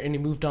owner and he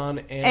moved on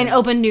And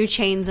opened new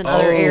chains in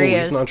other He's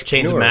areas, an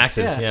Chains of entrepreneur.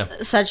 Maxes, Yeah. yeah.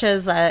 such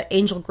as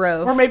Angel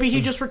Grove. Or maybe he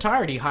just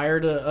retired. He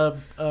hired a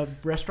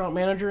restaurant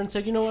manager and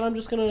said, "You know what? I'm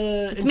just gonna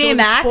enjoy me and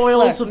the Max.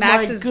 spoils Look, of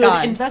Max my is good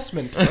gone."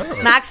 investment."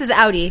 Max is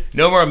outie.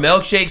 No more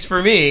milkshakes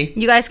for me.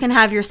 You guys can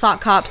have your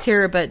sock cops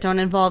here, but don't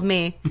involve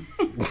me.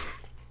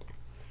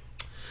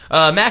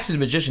 Max is a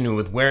magician who,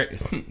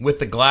 with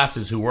the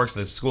glasses, who works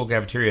at the school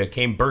cafeteria,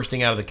 came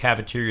bursting out of the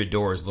cafeteria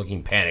doors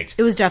looking panicked.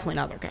 It was definitely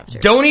not their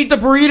cafeteria. Don't eat the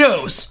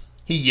burritos!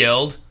 He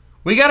yelled.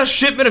 We got a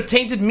shipment of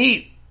tainted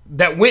meat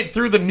that went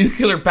through the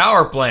nuclear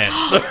power plant.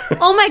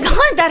 Oh my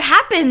god, that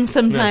happens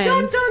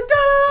sometimes.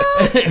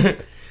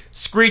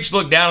 Screech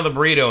looked down at the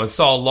burrito and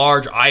saw a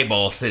large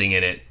eyeball sitting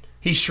in it.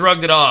 He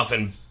shrugged it off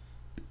and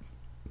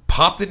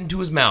popped it into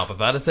his mouth. I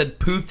thought it said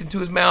pooped into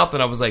his mouth,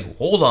 and I was like,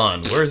 hold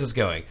on, where is this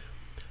going?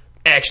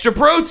 Extra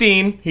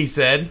protein, he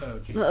said. I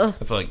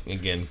feel like,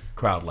 again,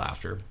 crowd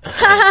laughter.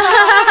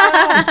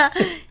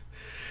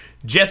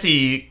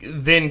 Jessie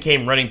then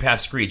came running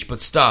past Screech, but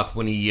stopped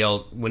when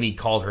he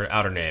called her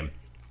out her name.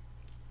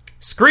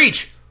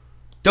 Screech,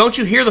 don't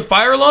you hear the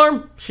fire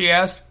alarm? She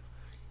asked.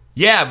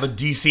 Yeah, but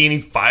do you see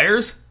any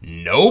fires?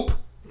 Nope.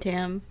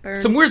 Damn. Burn.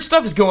 Some weird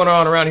stuff is going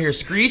on around here,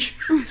 Screech.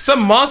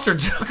 Some monster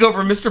took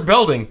over Mr.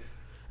 Belding.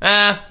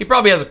 He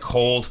probably has a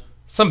cold.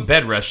 Some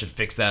bed rest should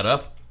fix that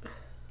up.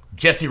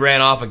 Jessie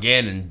ran off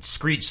again, and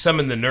Screech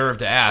summoned the nerve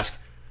to ask,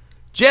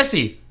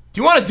 Jessie,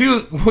 do you want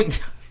to do...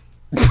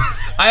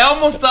 I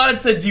almost thought it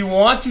said, do you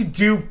want to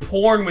do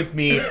porn with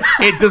me?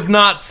 It does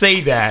not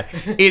say that.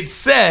 It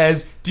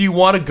says, do you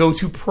want to go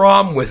to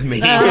prom with me?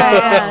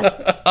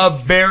 Yeah. A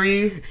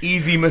very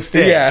easy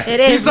mistake. Yeah. It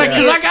is. He's like,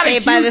 when you I got say a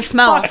it by the huge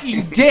smell.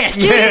 fucking dick.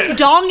 Dude, his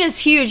dong is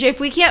huge. If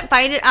we can't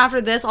find it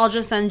after this, I'll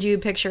just send you a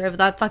picture of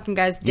that fucking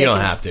guy's dick. You don't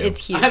have to.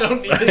 It's huge. I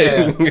don't need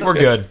it. We're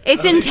good.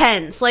 It's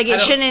intense. Like,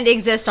 it shouldn't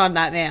exist on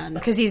that man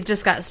because he's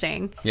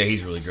disgusting. Yeah,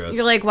 he's really gross.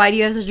 You're like, why do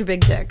you have such a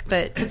big dick?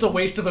 But It's a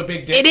waste of a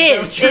big dick. it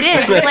is. It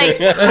is. It's like,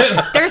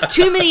 there's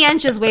too many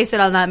inches wasted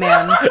on that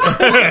man.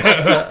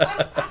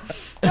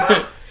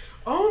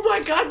 Oh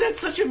my god, that's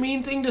such a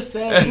mean thing to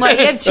say. Like,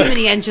 you have too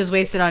many inches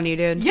wasted on you,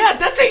 dude. Yeah,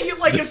 that's a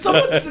like if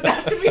someone said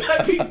that to me,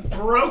 I'd be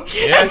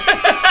broken.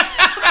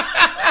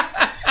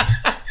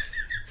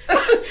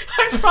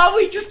 I'd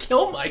probably just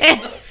kill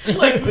myself.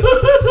 Like,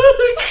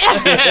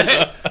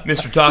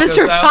 Mr. Taco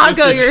Mr. style?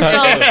 Taco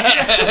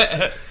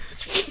yourself.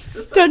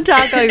 Don't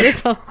taco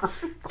yourself.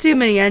 Too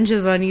many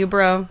inches on you,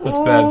 bro. That's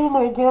bad. oh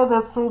my god,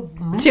 that's so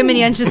mean. Too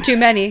many inches, too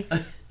many.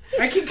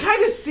 I can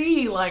kind of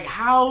see like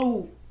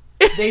how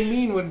they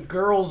mean when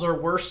girls are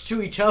worse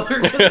to each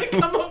other because they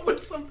come up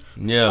with some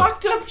Yeah.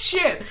 fucked up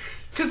shit.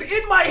 Because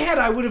in my head,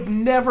 I would have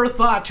never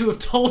thought to have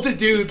told a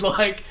dude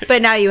like,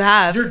 But now you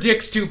have. your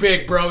dick's too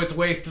big, bro. It's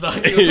wasted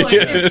on you. Like,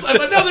 if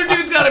another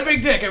dude's got a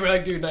big dick, I'd be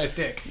like, dude, nice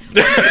dick.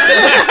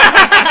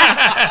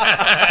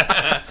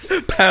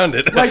 Pound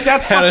it. Like,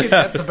 that's a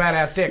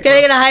badass dick. Can I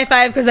bro. get a high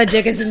five because that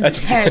dick is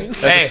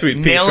intense? That's a sweet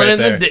piece nailing right in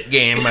there. the dick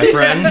game, my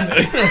friend.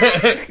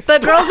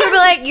 But girls will be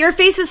like, your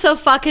face is so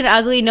fucking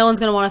ugly, no one's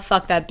gonna want to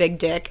fuck that big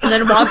dick. And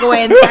then walk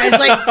away and the guy's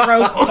like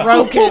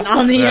broken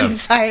on the Yeah.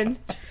 inside.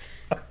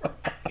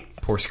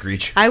 Poor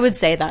Screech. I would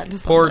say that to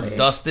Poor somebody.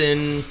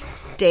 Dustin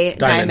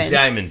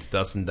Diamond.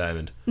 Dustin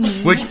Diamond.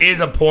 Which is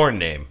a porn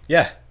name.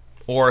 Yeah.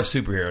 Or a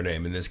superhero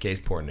name, in this case,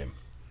 porn name.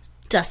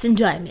 Dustin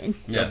Diamond.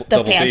 Yeah. The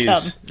Double Phantom.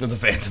 Ds. The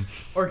Phantom.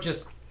 Or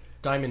just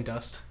diamond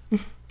dust.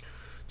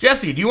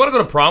 Jesse, do you want to go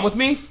to prom with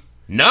me?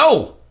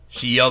 No,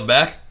 she yelled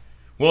back.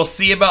 We'll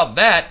see about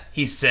that,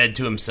 he said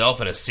to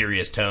himself in a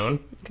serious tone.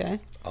 Okay.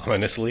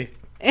 Ominously.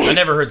 I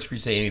never heard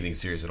Screech say anything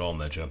serious at all in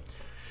that show.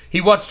 He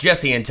watched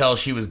Jessie until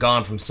she was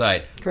gone from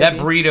sight. That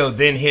burrito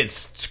then hit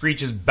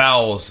Screech's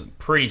bowels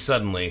pretty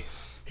suddenly.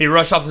 He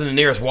rushed off to the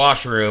nearest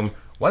washroom.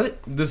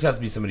 This has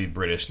to be somebody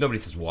British. Nobody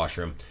says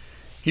washroom.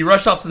 He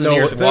rushed off to the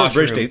nearest if they were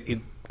washroom. British,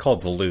 they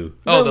called the loo.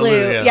 Oh, The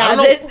loo. yeah. Yeah, I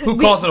don't know who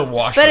calls it a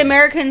washroom. But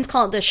Americans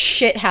call it the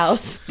shit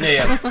house.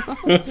 Yeah.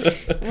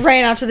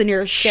 Ran off to the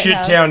nearest shit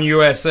house. Shittown,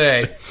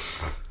 USA.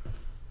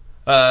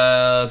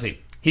 Let's see.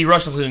 He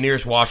rushed off to the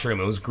nearest washroom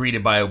and was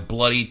greeted by a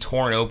bloody,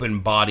 torn open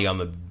body on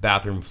the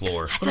bathroom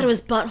floor. I thought it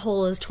was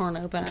butthole is torn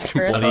open at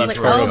first. I was like,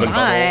 torn oh open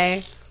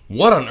my.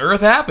 What on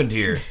earth happened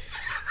here?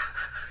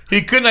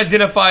 He couldn't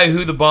identify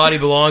who the body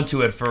belonged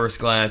to at first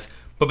glance,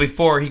 but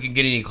before he could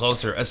get any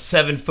closer, a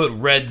 7-foot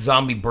red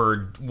zombie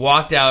bird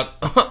walked out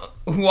of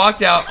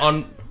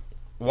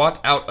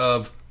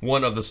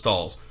one of the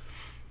stalls.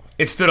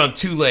 It stood on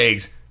 2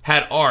 legs,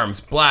 had arms,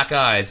 black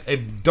eyes, a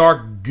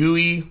dark,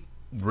 gooey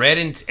red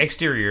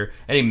exterior,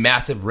 and a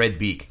massive red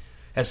beak.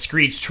 As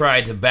Screech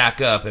tried to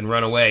back up and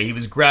run away, he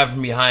was grabbed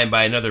from behind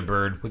by another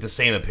bird with the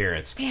same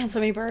appearance. Man, so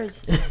many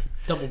birds.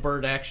 Double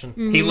bird action.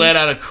 He let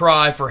out a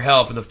cry for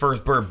help, and the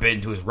first bird bit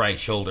into his right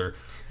shoulder.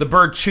 The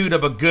bird chewed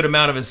up a good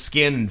amount of his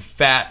skin and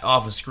fat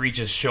off of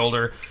Screech's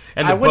shoulder,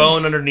 and I the wouldn't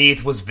bone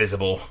underneath was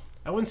visible.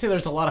 I wouldn't say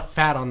there's a lot of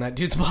fat on that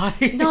dude's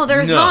body. No,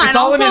 there's No. not. It's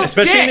all in Also- his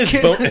Especially in dick.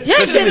 his bone. Yeah,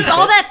 Especially, because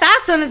all that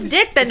fat's on his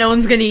dick that no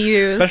one's gonna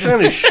use. especially on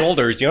his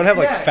shoulders. You don't have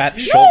Yeah. fat No,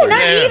 shoulders. Not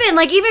Yeah. even.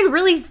 Like, even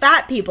really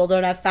fat people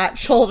don't have fat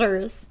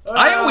shoulders.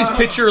 I always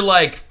picture,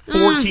 like,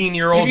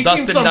 14-year-old Have you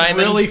Dustin seen some Diamond.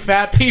 really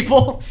fat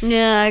people?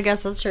 Yeah, I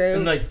guess that's And,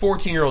 true. like,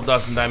 14-year-old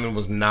Dustin Diamond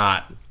was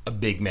not a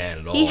big man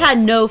at all. He had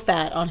no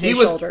fat on his He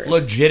was shoulders.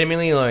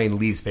 legitimately my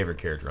least favorite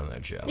character on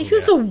that show. He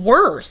was the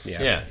worst.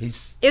 Yeah,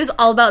 he's... It was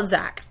all about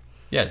Zach.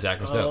 Yeah,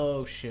 Zach was dope.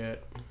 Oh,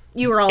 shit.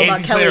 You were all about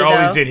AC Kelly, Slater though.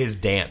 always did his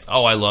dance.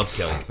 Oh, I love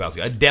Kelly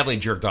Kapowski. I definitely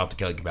jerked off to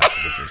Kelly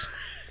Kapowski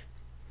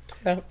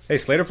pictures. Hey,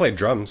 Slater played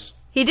drums.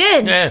 He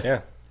did. Yeah. Yeah.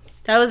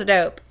 That was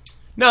dope.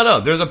 No.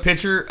 There's a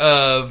picture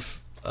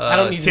of I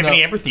don't need Tiffany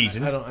to Amber know.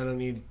 Thiessen. I don't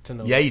need to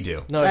know. Yeah, you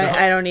do. No, I don't.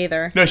 I don't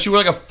either. No, she wore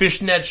like a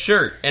fishnet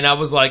shirt, and I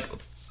was like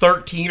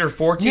 13 or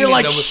 14. You're and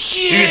like, I was,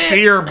 shit! You could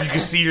see her. You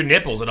could see your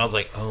nipples, and I was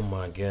like, oh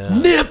my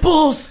god.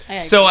 Nipples!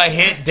 So I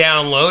hit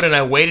download, and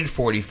I waited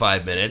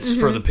 45 minutes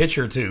Mm-hmm. for the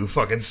picture to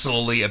fucking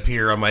slowly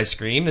appear on my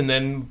screen, and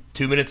then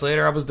 2 minutes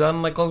later, I was done.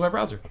 And I closed my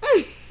browser.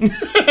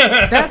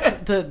 That's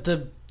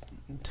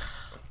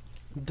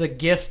the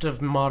gift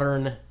of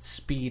modern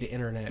speed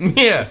internet.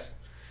 Yeah,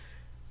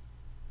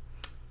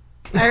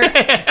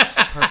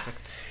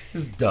 Perfect.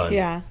 it's done.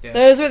 Yeah. Yeah.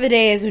 Those were the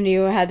days when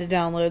you had to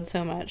download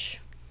so much.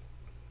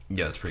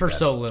 Yeah, that's pretty For bad.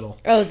 so little.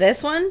 Oh,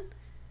 this one?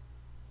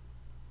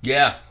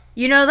 Yeah.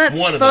 You know that's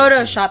One of them.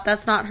 Photoshop.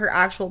 That's not her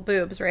actual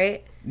boobs,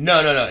 right?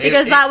 No.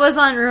 Because that was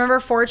on, remember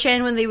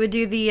 4chan when they would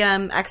do the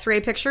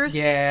X-ray pictures?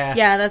 Yeah.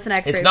 Yeah, that's an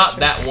X-ray It's not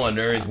picture. that one.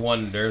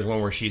 There's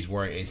one where she's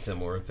wearing a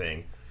similar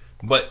thing.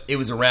 But it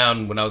was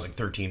around when I was like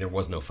 13. There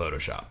was no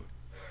Photoshop.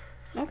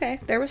 Okay,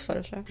 there was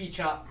Photoshop.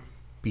 P-chop.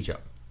 Beach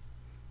up.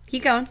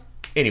 Keep going.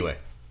 Anyway.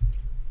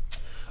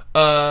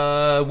 What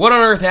on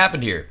earth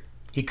happened here?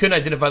 He couldn't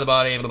identify the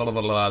body. Blah, blah,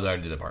 blah, blah. I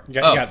already did that part. He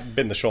got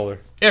bit in the shoulder.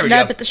 There we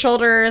No, go. but the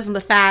shoulders and the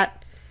fat.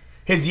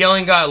 His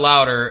yelling got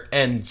louder,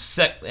 and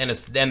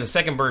the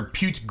second bird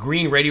puked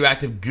green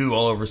radioactive goo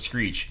all over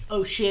Screech.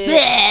 Oh, shit.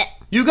 Blech.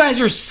 You guys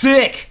are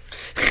sick!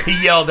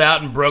 He yelled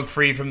out and broke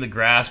free from the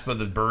grasp of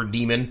the bird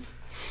demon.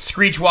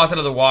 Screech walked out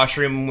of the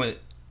washroom.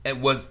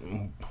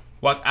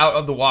 Walked out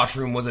of the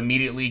washroom was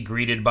immediately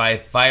greeted by a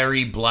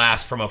fiery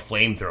blast from a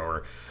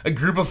flamethrower. A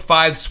group of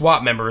 5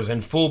 SWAT members in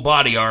full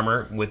body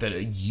armor with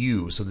a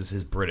U, so this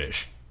is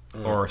British.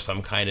 Or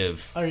some kind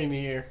of... I don't even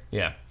hear.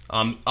 Yeah.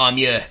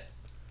 Yeah.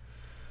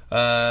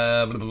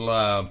 Blah, blah,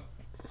 blah.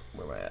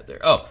 Where am I at there?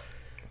 Oh.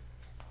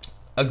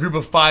 A group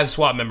of 5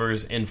 SWAT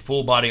members in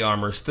full body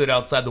armor stood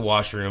outside the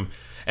washroom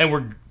and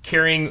were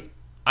carrying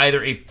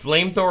either a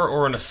flamethrower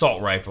or an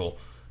assault rifle.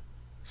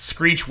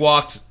 Screech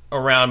walked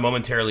around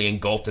momentarily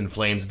engulfed in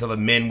flames until the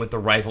men with the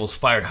rifles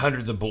fired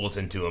hundreds of bullets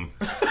into him.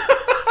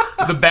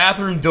 The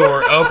bathroom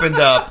door opened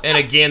up, and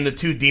again the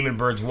 2 demon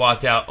birds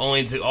walked out,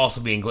 only to also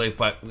be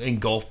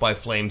engulfed by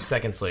flames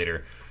seconds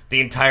later.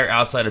 The entire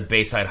outside of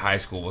Bayside High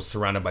School was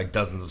surrounded by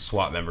dozens of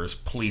SWAT members,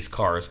 police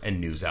cars,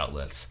 and news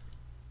outlets.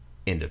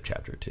 End of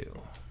chapter 2.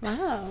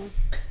 Wow.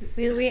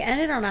 We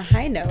ended on a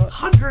high note.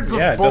 Hundreds of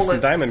bullets. Dustin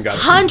Diamond got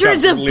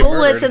Hundreds got of brutally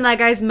bullets murdered. in that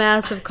guy's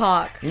massive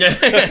cock.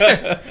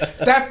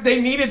 That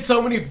they needed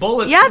so many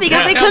bullets. Yeah, to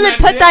because they take down couldn't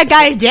put that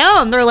guy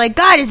down. They're like,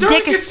 God, his Dude,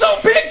 dick it's is... so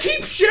big.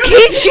 Keep shooting.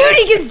 Keep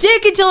shooting his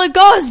dick until it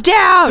goes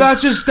down.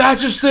 That's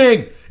his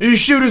thing. If you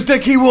shoot his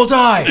dick, he will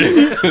die.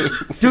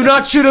 Do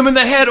not shoot him in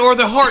the head or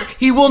the heart.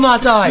 He will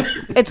not die.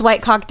 It's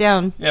white cock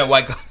down. Yeah,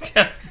 white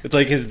cock. It's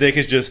like his dick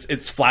is just,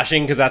 it's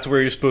flashing because that's where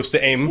you're supposed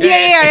to aim.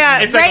 Yeah.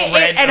 It's like right? a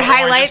red and and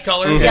highlights.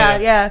 orange color.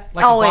 Yeah.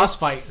 Like Always. a boss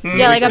fight.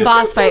 Yeah, like a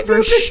boss fight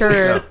for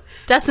sure.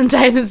 Dustin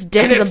Diamond's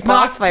dick And is it's a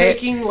boss not fight.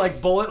 taking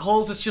like bullet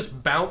holes. It's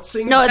just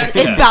bouncing. No, it's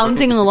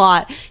bouncing a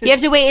lot. You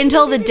have to wait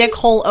until the dick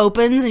hole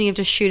opens, and you have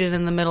to shoot it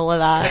in the middle of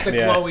that. the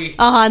Yeah. glowy,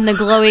 And the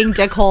glowing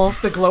dick hole.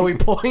 the glowy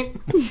point.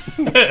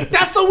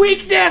 That's a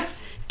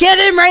weakness. Get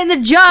him right in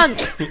the junk.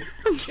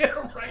 Get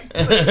him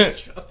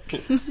right.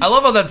 I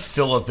love how that's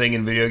still a thing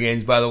in video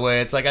games, by the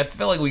way. It's like, I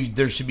feel like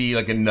there should be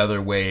like another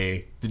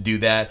way to do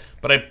that.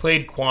 But I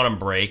played Quantum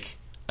Break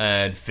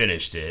and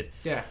finished it.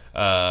 Yeah.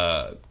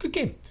 Good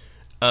game.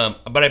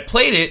 But I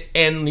played it,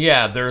 and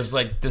yeah, there's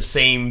like the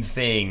same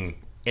thing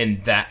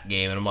in that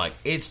game. And I'm like,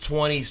 it's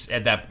 20...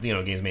 At that,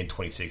 game's made in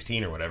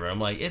 2016 or whatever. I'm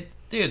like,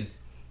 dude,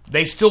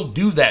 they still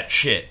do that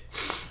shit.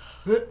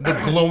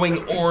 The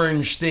glowing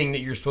orange thing that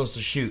you're supposed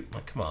to shoot. I'm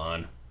like, come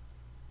on.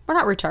 We're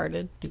not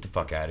retarded. Get the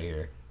fuck out of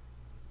here.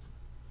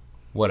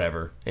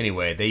 Whatever.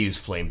 Anyway, they use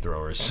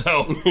flamethrowers,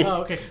 so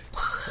Oh, okay.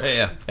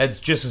 yeah, that's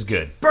just as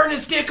good. Burn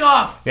his dick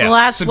off. Yeah, Well,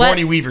 that's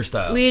Sigourney what Weaver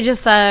style. We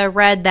just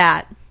read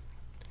that.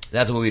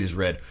 That's what we just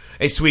read.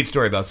 A sweet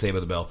story about Saved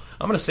by the Bell.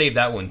 I'm going to save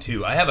that one,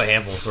 too. I have a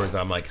handful of stories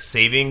that I'm, like,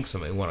 saving,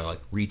 so I want to,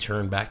 like,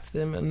 return back to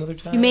them another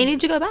time. You may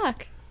need to go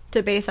back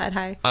to Bayside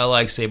High. I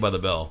like Saved by the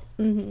Bell.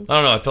 Mm-hmm. I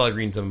don't know. I felt like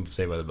reading some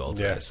Saved by the Bell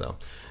today, Yeah. so.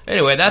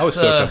 Anyway, that's... I was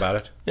stoked about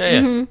it. Yeah.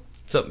 Mm-hmm.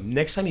 So,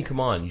 next time you come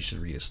on, you should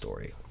read a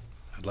story.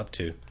 I'd love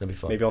to. That'd be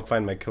fun. Maybe I'll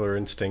find my Killer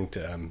Instinct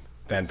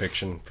fan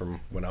fiction from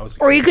when I was a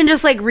kid. Or you can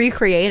just like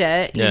recreate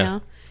it, you Yeah.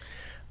 know.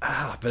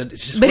 But it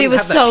just But it wouldn't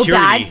was have that so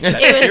purity, bad.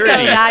 that It was so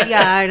purity. bad.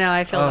 Yeah, I know.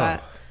 I feel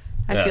that.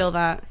 I Yeah. feel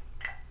that.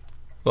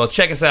 Well,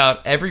 check us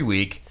out every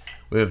week.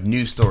 We have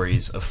new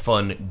stories of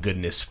fun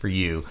goodness for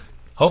you.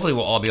 Hopefully,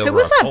 we'll all be able Who to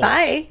was rock that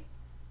by?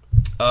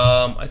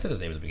 I said his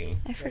name at the beginning.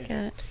 I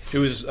forget. It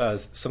was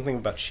something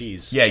about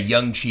cheese. Yeah,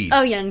 Young Cheese.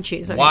 Oh, Young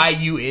Cheese. Okay.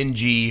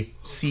 YUNGCHEEZE.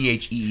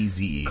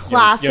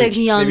 Classic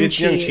Young Maybe it's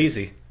Cheese. Young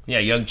Cheesy. Yeah,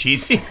 Young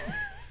Cheesy.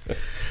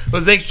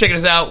 Well, thanks for checking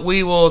us out.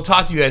 We will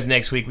talk to you guys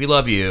next week. We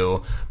love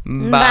you.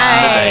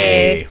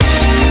 Bye. Bye.